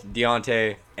 Claypool,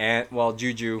 Deontay, and, well,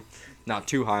 Juju, not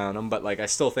too high on him, but, like, I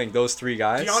still think those 3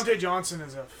 guys... Deontay Johnson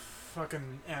is a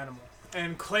fucking animal,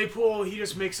 and Claypool, he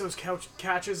just makes those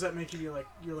catches that make you be like,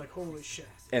 you're like, holy shit.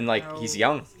 And, like, No. he's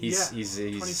young. Yeah. He's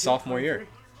 22, sophomore year.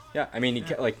 23. Yeah, I mean,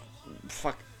 like,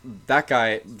 fuck, that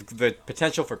guy, the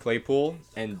potential for Claypool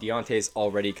and Deontay's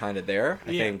already kind of there.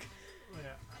 I Yeah. think, Yeah.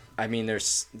 I mean,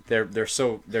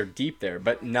 they're deep there.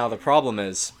 But now the problem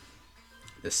is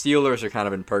the Steelers are kind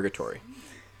of in purgatory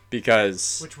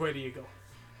because Which way do you go?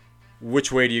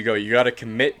 which way do you go? You got to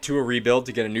commit to a rebuild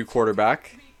to get a new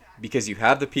quarterback because you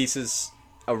have the pieces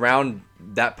around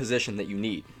that position that you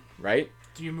need, right?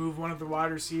 Do you move one of the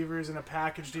wide receivers in a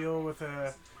package deal with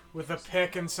a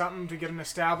pick and something to get an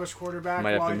established quarterback? You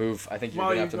might have while- to move. I think you're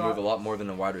while gonna have you to move got- a lot more than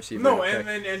a wide receiver. No, and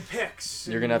a pick. and picks.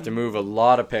 You're gonna have to move a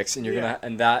lot of picks, and you're Yeah. gonna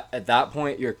and that at that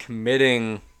point you're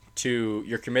committing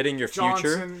your future.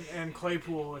 Johnson and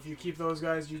Claypool. If you keep those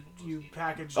guys, you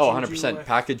package. Oh, Juju 100% with-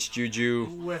 package Juju.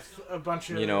 with a bunch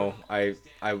of. You know, I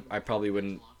probably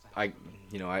wouldn't. I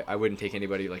wouldn't take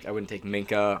anybody like I wouldn't take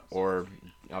Minka or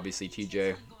obviously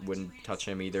TJ. Wouldn't touch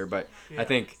him either. But Yeah.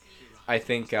 I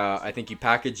think you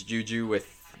package Juju with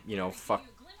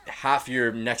half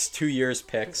your next 2 years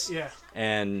picks. Yeah.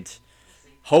 And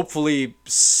hopefully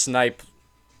snipe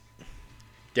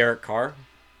Derek Carr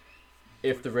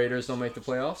if the Raiders don't make the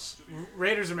playoffs.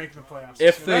 Raiders are making the playoffs.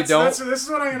 If they don't- this is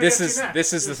what I'm gonna This get is to next.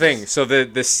 this is the thing. So the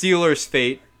Steelers'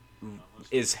 fate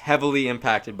is heavily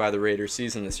impacted by the Raiders'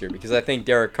 season this year because I think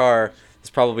Derek Carr is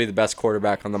probably the best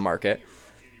quarterback on the market.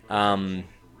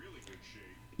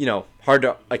 You know, hard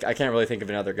to like. I can't really think of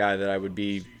another guy that I would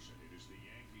be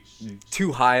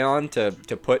too high on to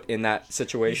put in that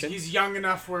situation. He's young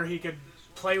enough where he could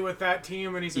play with that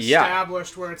team, and he's Yeah.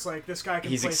 established where it's like this guy can.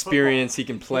 He's play experienced. He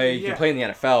can play. He Yeah. can play in the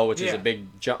NFL, which is Yeah. a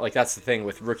big jump. Like that's the thing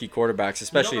with rookie quarterbacks, football. You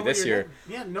especially don't know what this you're year,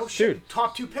 getting. Yeah, no shit. Dude.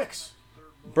 Top 2 picks.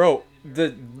 bro.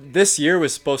 This year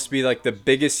was supposed to be like the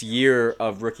biggest year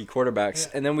of rookie quarterbacks,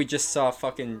 Yeah. and then we just saw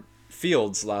fucking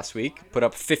Fields last week put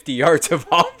up 50 yards of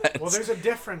offense. Well, there's a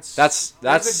difference. That's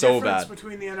There's a so difference bad.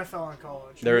 between the NFL and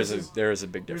college. There This is a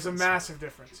big difference. There's a massive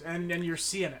difference, and you're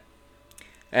seeing it.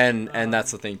 and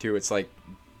that's the thing too. It's like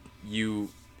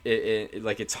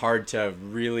like it's hard to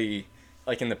really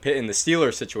like in the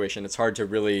Steelers situation. It's hard to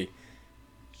really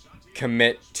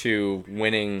commit to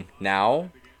winning now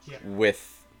Yeah.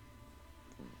 with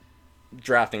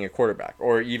drafting a quarterback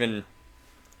or even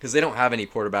because they don't have any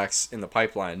quarterbacks in the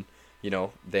pipeline. You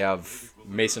know, they have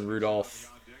Mason Rudolph.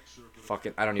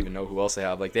 Fucking, I don't even know who else they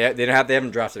have. Like they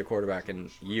haven't drafted a quarterback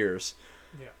in years.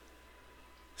 Yeah.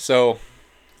 So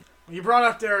You brought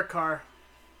up Derek Carr.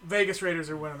 Vegas Raiders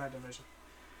are winning that division.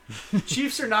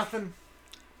 Chiefs are nothing.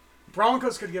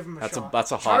 Broncos could give them a shot.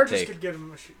 That's a hot Chargers take. could give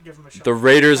them a shot. The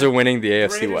Raiders are winning the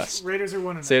AFC West. Raiders are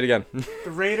winning. Say it again.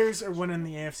 The Raiders are winning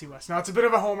the AFC West. Now, it's a bit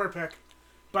of a homer pick,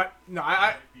 but no,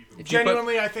 I If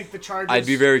genuinely I think the Chargers. I'd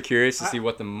be very curious to see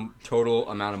what the total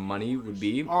amount of money would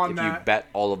be On if you that. bet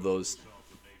all of those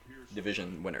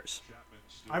division winners.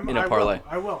 in a parlay.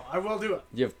 I will do it.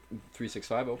 You have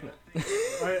 365. Open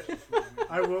it.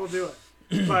 I will do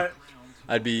it. But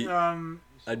I'd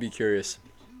be curious.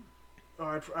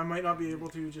 I might not be able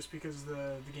to just because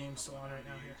the game's still on right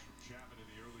now here.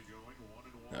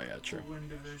 Oh yeah, true. Win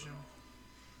division.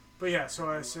 But yeah, so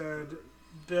I said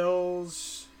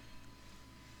Bills.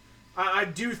 I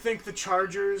do think the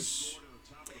Chargers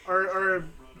are a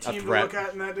team to threat. look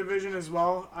at in that division as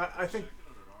well. I think,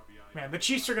 man, the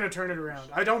Chiefs are going to turn it around.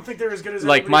 I don't think they're as good as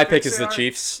Like everybody my pick thinks is they the are.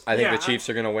 Chiefs. I think Yeah, the Chiefs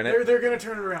are gonna win it. They're going to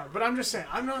turn it around. But I'm just saying,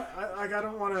 I'm not. I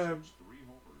don't want to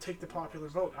take the popular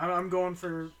vote. I'm going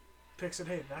for picks that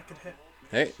that could hit.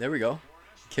 Hey, there we go.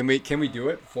 Can we do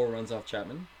it before it runs off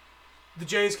Chapman? The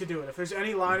Jays could do it. If there's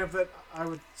any lineup that I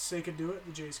would say could do it,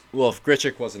 the Jays could. Well, if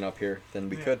Grichuk wasn't up here, then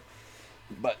we Yeah. could.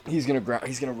 But he's gonna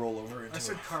roll over into I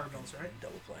said a Cardinals, right?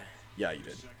 double play. Yeah, you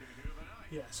did.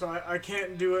 Yeah, so I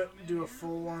can't do a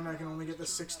full one. I can only get the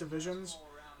 6 divisions.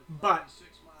 But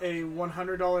a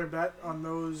 $100 bet on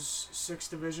those 6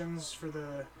 divisions for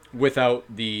the... Without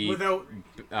Without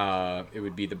it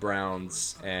would be the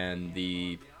Browns and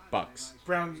the Bucks.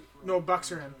 Browns... No,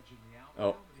 Bucks are in.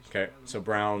 Oh, okay. So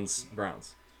Browns.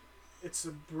 It's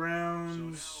the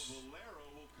Browns...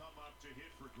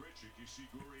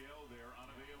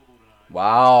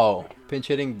 Wow. Pinch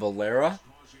hitting Valera?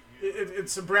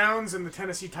 It's the Browns and the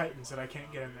Tennessee Titans that I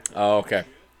can't get in there. Oh, okay.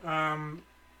 Um,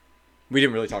 We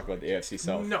didn't really talk about the AFC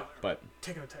South. No. But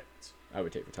taking the Titans. I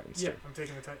would take the Titans Yeah, too. I'm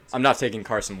taking the Titans. I'm not taking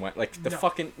Carson Wentz. Like, No.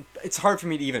 it's hard for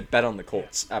me to even bet on the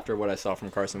Colts after what I saw from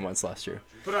Carson Wentz last year.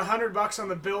 But $100 on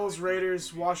the Bills,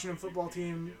 Raiders, Washington football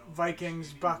team,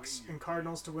 Vikings, Bucks, and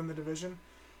Cardinals to win the division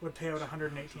would pay out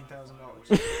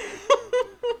 $118,000.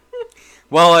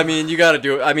 Well, I mean, you got to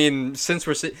do it. I mean, since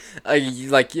we're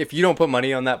like, if you don't put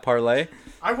money on that parlay,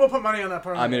 I will put money on that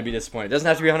parlay. I'm gonna be disappointed. It doesn't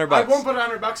have to be $100. I won't put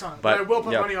 $100 on it, but I will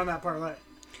put yeah. money on that parlay.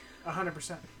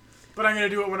 100%. But I'm gonna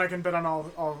do it when I can bet on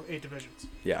all 8 divisions.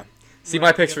 Yeah. See, Right,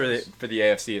 my picks yeah, for the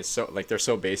AFC is so they're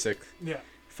so basic. Yeah.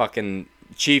 Fucking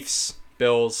Chiefs,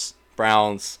 Bills,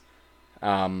 Browns,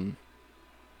 and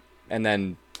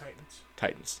then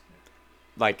Titans.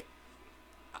 Like,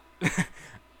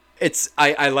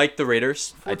 I like the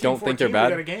Raiders. I don't think they're 14-14, bad.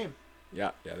 We got a game.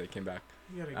 Yeah, they came back.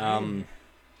 We got a game.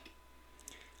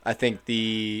 I think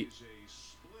the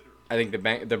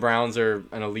Browns are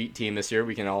an elite team this year.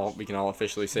 We can all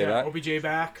officially say that. OBJ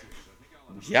back.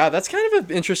 Yeah, that's kind of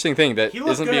an interesting thing that He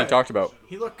looked isn't being good. talked about.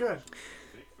 He looked good.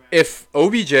 If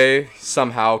OBJ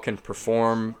somehow can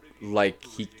perform like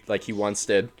he once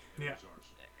did, Yeah.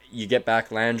 you get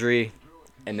back Landry,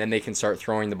 and then they can start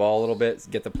throwing the ball a little bit,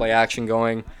 get the play action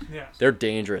going. Yeah. They're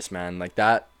dangerous, man. Like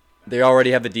that. They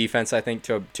already have the defense, I think,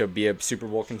 to be a Super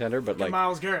Bowl contender. But like,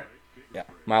 Myles Garrett. yeah,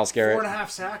 Myles Garrett. 4.5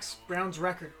 sacks. Browns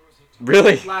record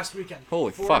Really? last weekend.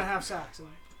 Holy 4.5 sacks.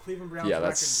 Cleveland Browns Yeah,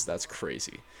 record. that's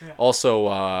crazy. Yeah.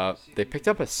 Also, they picked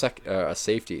up a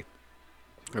safety,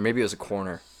 or maybe it was a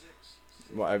corner.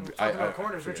 Well, Talking about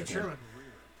corners, Richard Sherman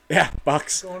Yeah,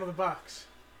 Bucks. going to the Bucks.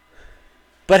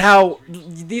 But how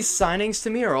these signings to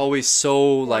me are always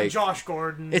so like. Josh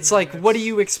Gordon. It's like, what do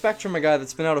you expect from a guy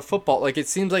that's been out of football? Like, it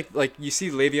seems like you see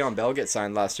Le'Veon Bell get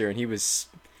signed last year, and he was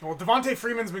Well, Devontae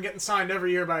Freeman's been getting signed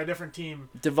every year by a different team.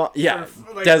 yeah,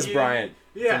 Like, Des yeah, Bryant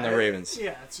Yeah, from the Ravens.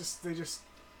 Yeah, it's just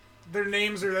their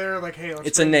names are there. Like, hey, let's.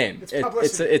 It's a name. It's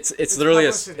publicity. It's literally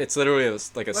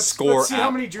publicity. like a Let's score. see how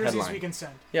app many jerseys headline. we can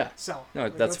send. Yeah. Sell. No,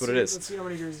 Like, that's what it is. Let's see how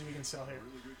many jerseys we can sell here.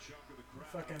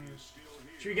 Fucking.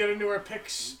 Should we get into our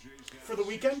picks for the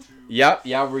weekend? Yeah.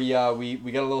 We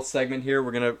got a little segment here.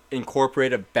 We're gonna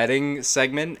incorporate a betting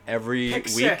segment every Pick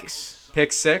week. 6.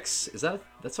 Pick 6. Is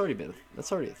that's already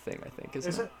a thing? I think isn't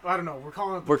Is it? it? I don't know. We're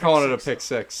calling it. We're calling it a pick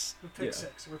 6. Pick Yeah.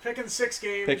 6. We're picking 6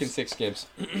 games. Picking 6 games.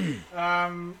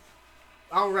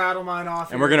 I'll rattle mine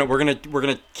off. And we're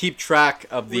gonna keep track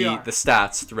of We the are.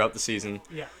 stats throughout the season.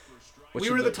 Yeah. What We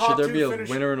should were the should top there two be a finish-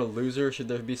 winner and a loser? Should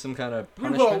there be some kind of We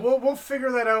punishment? will. We'll figure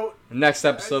that out. Next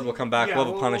episode we'll come back. Yeah, we'll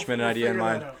have a punishment we'll idea in figure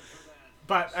that mind. out.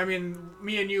 But I mean,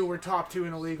 me and you were top 2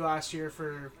 in the league last year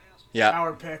for Yeah.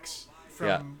 our picks from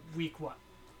Yeah. week what?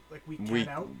 Like week 10 Week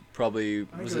out? probably I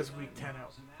think was it it was week 10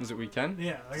 out. was it week 10?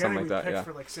 Yeah, Something like I think like we that, picked yeah.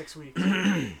 for like 6 weeks.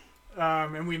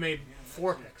 And we made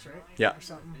 4 picks, right? Yeah. Or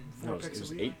something. No, 4 it picks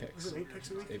was a week. 8 picks. Was it 8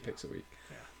 picks a week? 8 picks a week.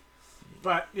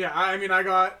 But yeah, I mean, I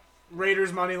got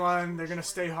Raiders money line. They're gonna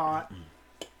stay hot.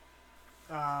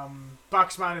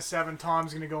 Bucks -7.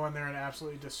 Tom's gonna go in there and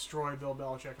absolutely destroy Bill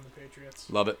Belichick and the Patriots.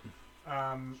 Love it.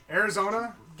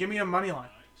 Arizona, give me a money line.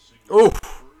 Ooh.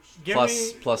 Give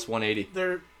Plus me plus 180.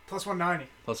 they're plus 190.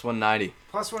 Plus 190.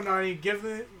 Plus 190. Give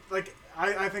the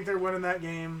I think they're winning that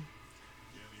game.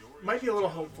 Might be a little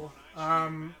hopeful.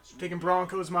 Taking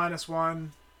Broncos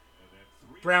 -1,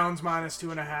 Browns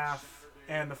 -2.5,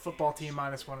 and the football team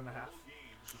 -1.5.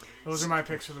 Those are my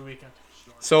picks for the weekend.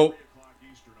 So,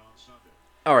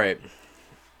 all right.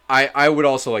 I would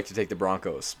also like to take the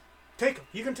Broncos. Take them.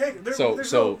 You can take it. There's So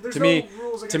no to me,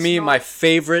 rules against my not-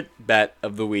 favorite bet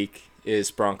of the week is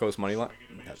Broncos money line.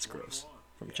 That's gross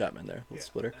from Chapman there, little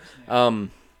splitter.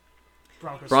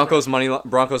 Broncos money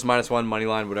Broncos -1 money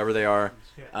line, whatever they are.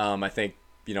 Yeah. I think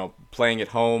playing at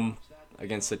home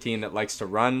against a team that likes to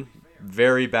run,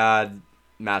 very bad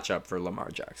matchup for Lamar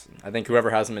Jackson. I think whoever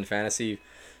has him in fantasy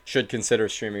should consider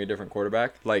streaming a different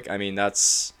quarterback.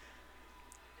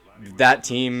 That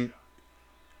team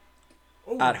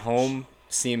at home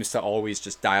seems to always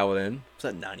just dial it in. It's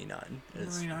at 99.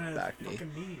 It's 99 back knee.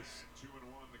 fucking knees.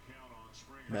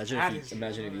 Imagine That if is-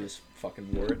 he just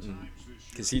fucking wore it,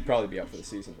 because he'd probably be out for the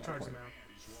season at that Charge point.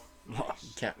 them out. Well,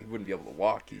 he wouldn't be able to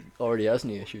walk. He already has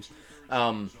knee issues.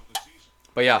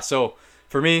 But yeah, so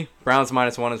for me, Browns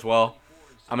 -1 as well.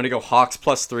 I'm gonna go Hawks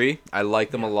 +3. I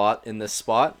like them a lot in this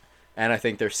spot, and I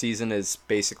think their season is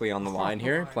basically on the line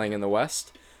here, playing in the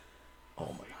West.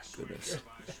 Oh my goodness.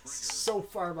 So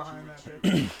far behind that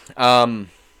pick.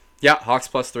 Yeah, Hawks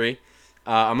 +3.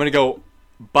 I'm gonna go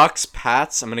Bucks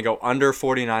Pats. I'm gonna go under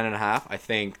 49.5. I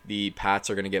think the Pats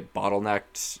are gonna get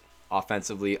bottlenecked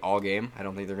offensively all game. I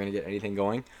don't think they're gonna get anything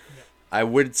going. Yeah. I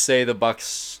would say the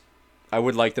Bucks. I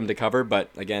would like them to cover, but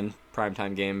again,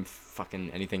 primetime game.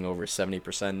 Fucking anything over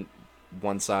 70%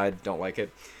 one side. Don't like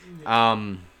it.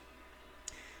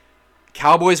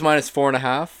 Cowboys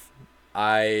 -4.5.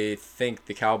 I think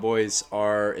the Cowboys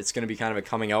it's going to be kind of a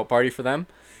coming out party for them.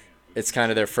 It's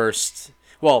kind of their first.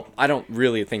 Well, I don't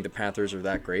really think the Panthers are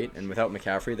that great, and without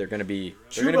McCaffrey, they're going to be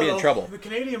in trouble. The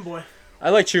Canadian boy. I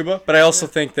like Chuba, but I also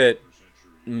think that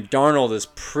Darnold is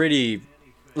pretty.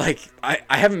 I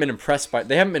haven't been impressed by.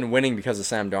 They haven't been winning because of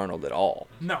Sam Darnold at all.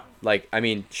 No.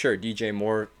 Sure, DJ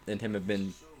Moore and him have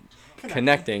been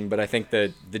connecting, but I think the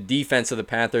defense of the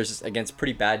Panthers against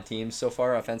pretty bad teams so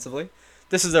far offensively.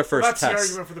 This is their first That's test. the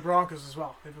argument for the Broncos as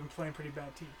well. They've been playing pretty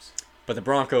bad teams. But the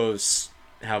Broncos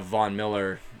have Von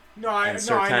Miller and I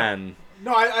Surtain.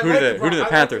 know. I Who like do the I like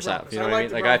Panthers the have? You know Broncos. what I mean?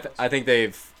 the Like Broncos. I think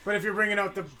they've. But if you're bringing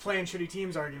out the playing shitty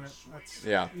teams argument, that's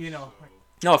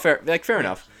No, fair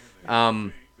enough.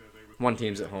 One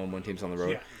team's at home, one team's on the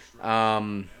road.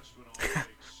 Yeah.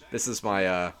 This is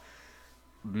my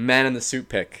man in the suit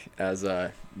pick, as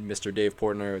Mr. Dave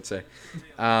Portnoy would say.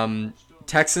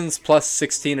 Texans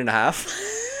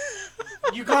 +16.5.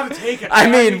 You gotta take it. I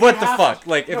mean, what you the have fuck? to.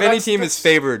 Like, if No, any that's- team is that's-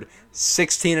 favored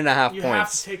 16.5 you have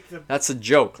points, to take the. that's a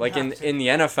joke. Like, have in to. the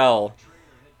NFL,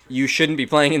 you shouldn't be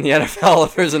playing in the NFL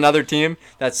if there's another team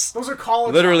that's Those are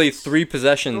college. literally lines. 3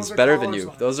 possessions Those are better than college you.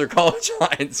 lines. Those are college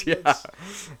lines,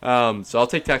 yeah. So I'll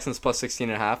take Texans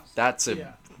 +16.5. That's a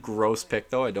Yeah. gross pick,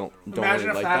 though. I don't Imagine really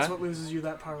if like that's that. what loses you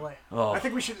that parlay. Oh. I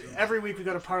think we should every week we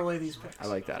got to parlay these picks. I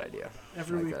like that idea.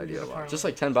 Every I like week that we idea do a a lot. parlay. Just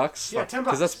like $10. Yeah, $10.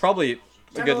 Because that's probably a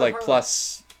 $10 good parlay.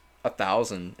 plus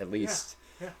 1,000 at least.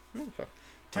 Yeah. Okay.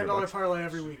 $10 parlay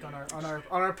every week on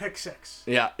our pick six.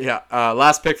 Yeah.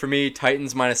 Last pick for me: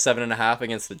 Titans -7.5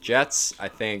 against the Jets. I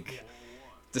think,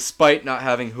 despite not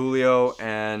having Julio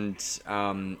and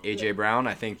AJ Brown,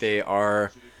 I think they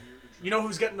are You know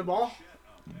who's getting the ball?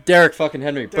 Derek fucking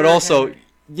Henry. But Derrick also, Henry.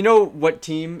 you know what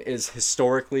team is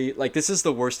historically this is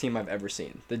the worst team I've ever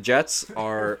seen. The Jets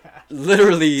are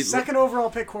literally Second overall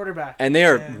pick quarterback. and they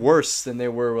are And- worse than they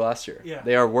were last year. Yeah.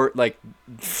 They are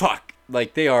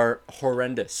they are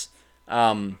horrendous.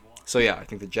 So yeah, I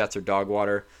think the Jets are dog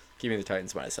water. Give me the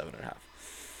Titans -7.5.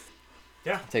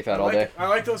 Yeah. Take that I all like day. it. I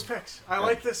like those picks. I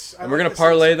like this. And we're gonna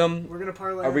parlay them. We're gonna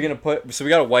parlay. Are we them. gonna put? So we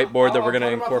got a whiteboard that I'll we're gonna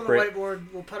put 'em up incorporate. on the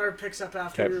whiteboard. We'll put our picks up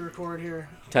after Okay. we record here.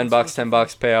 $10,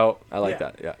 $10 payout. I like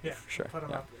that. Yeah, Yeah. for sure. Put them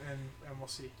Yeah. up and we'll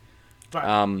see. But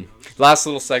Last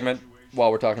little segment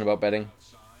while we're talking about betting.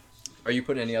 Are you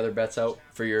putting any other bets out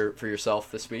for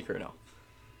yourself this week or no?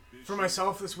 for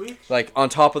myself this week, Like on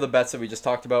top of the bets that we just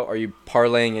talked about, are you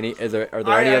parlaying any? Are there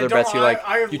I any other don't- bets you like?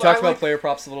 You talked about like- player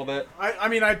props a little bit I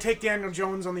mean, I'd take Daniel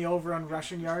Jones on the over on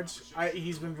rushing yards.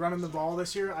 He's been running the ball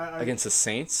this year. against the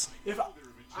Saints.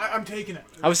 I'm taking it.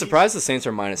 I was surprised the Saints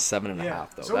are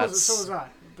 -7.5 though. So That's was I.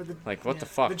 But what the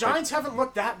fuck? The Giants haven't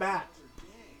looked that bad.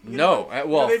 No, know,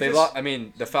 well, they've they just- lost. I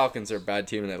mean, the Falcons are a bad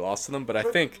team and they lost to them, but I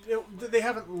think. they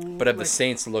haven't. But have the like,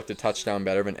 Saints looked a touchdown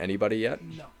better than anybody yet?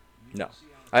 No. No.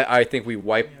 I think we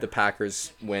wiped the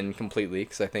Packers win completely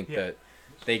because I think Yeah. that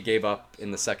they gave up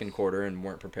in the second quarter and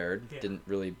weren't prepared. Yeah. Didn't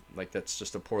really like that's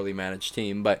just a poorly managed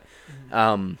team. But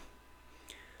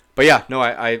yeah, no,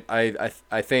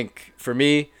 I think for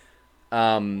me,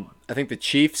 I think the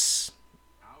Chiefs.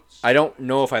 I don't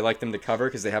know if I like them to cover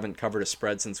because they haven't covered a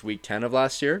spread since week 10 of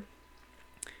last year,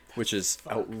 which is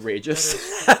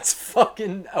outrageous. That's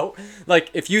fucking out. Like,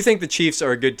 if you think the Chiefs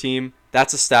are a good team,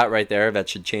 that's a stat right there that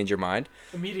should change your mind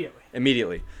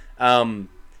immediately. And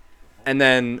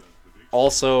then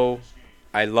also,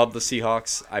 I love the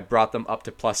Seahawks. I brought them up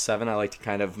to +7. I like to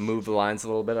kind of move the lines a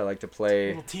little bit. I like to play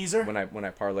Little teaser. when I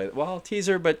parlay. Well,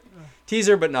 teaser, but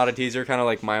not a teaser. Kind of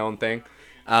like my own thing.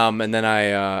 And then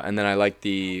I like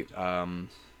the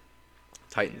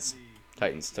Titans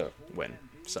to win.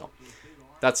 So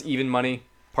that's even money.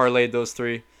 Parlayed those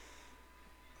three.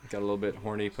 Got a little bit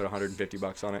horny. Put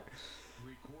 $150 on it.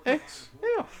 Hey,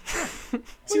 yeah.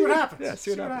 See what happens. Yeah,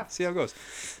 see what happens. See how it goes.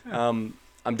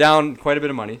 I'm down quite a bit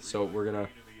of money, so we're gonna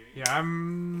Yeah,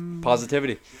 I'm.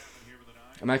 positivity.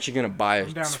 I'm actually gonna buy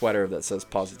I'm down a to- sweater that says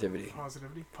positivity.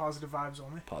 Positivity. Positive vibes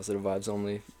only. Positive vibes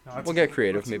only. No, that's- We'll get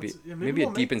creative. let's- Maybe yeah, maybe a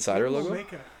we'll Deep make- Insider maybe we'll logo.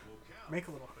 Make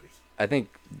a little hoodie. I think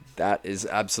that is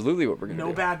absolutely what we're gonna No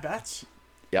do. bad bets.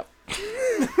 Yep.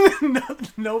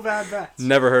 no bad bets.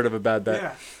 Never heard of a bad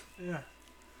bet. Yeah.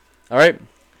 All right.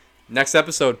 Next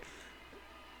episode.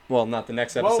 Well, not the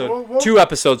next Well, episode. we'll- 2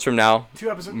 episodes from now. 2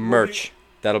 episodes. Merch.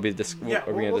 That'll be Yeah,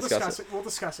 are we gonna we'll discuss it? We'll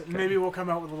discuss it. And maybe we'll come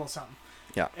out with a little something.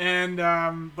 Yeah. And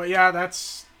but yeah,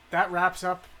 that wraps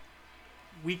up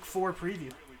week 4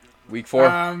 preview. Week 4.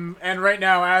 And right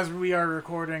now, as we are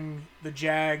recording, the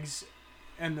Jags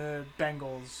and the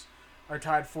Bengals are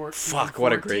tied 14. Fuck!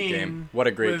 What a great game! What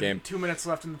a great game! 2 minutes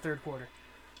left in the third quarter.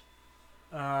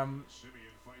 Simeon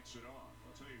fights it off.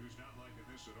 I'll tell you who's not liking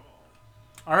this at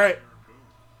all. All right.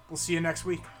 We'll see you next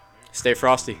week. Stay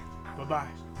frosty. Bye-bye.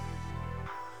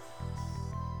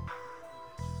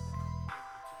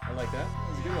 I like that. That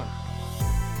was a good one.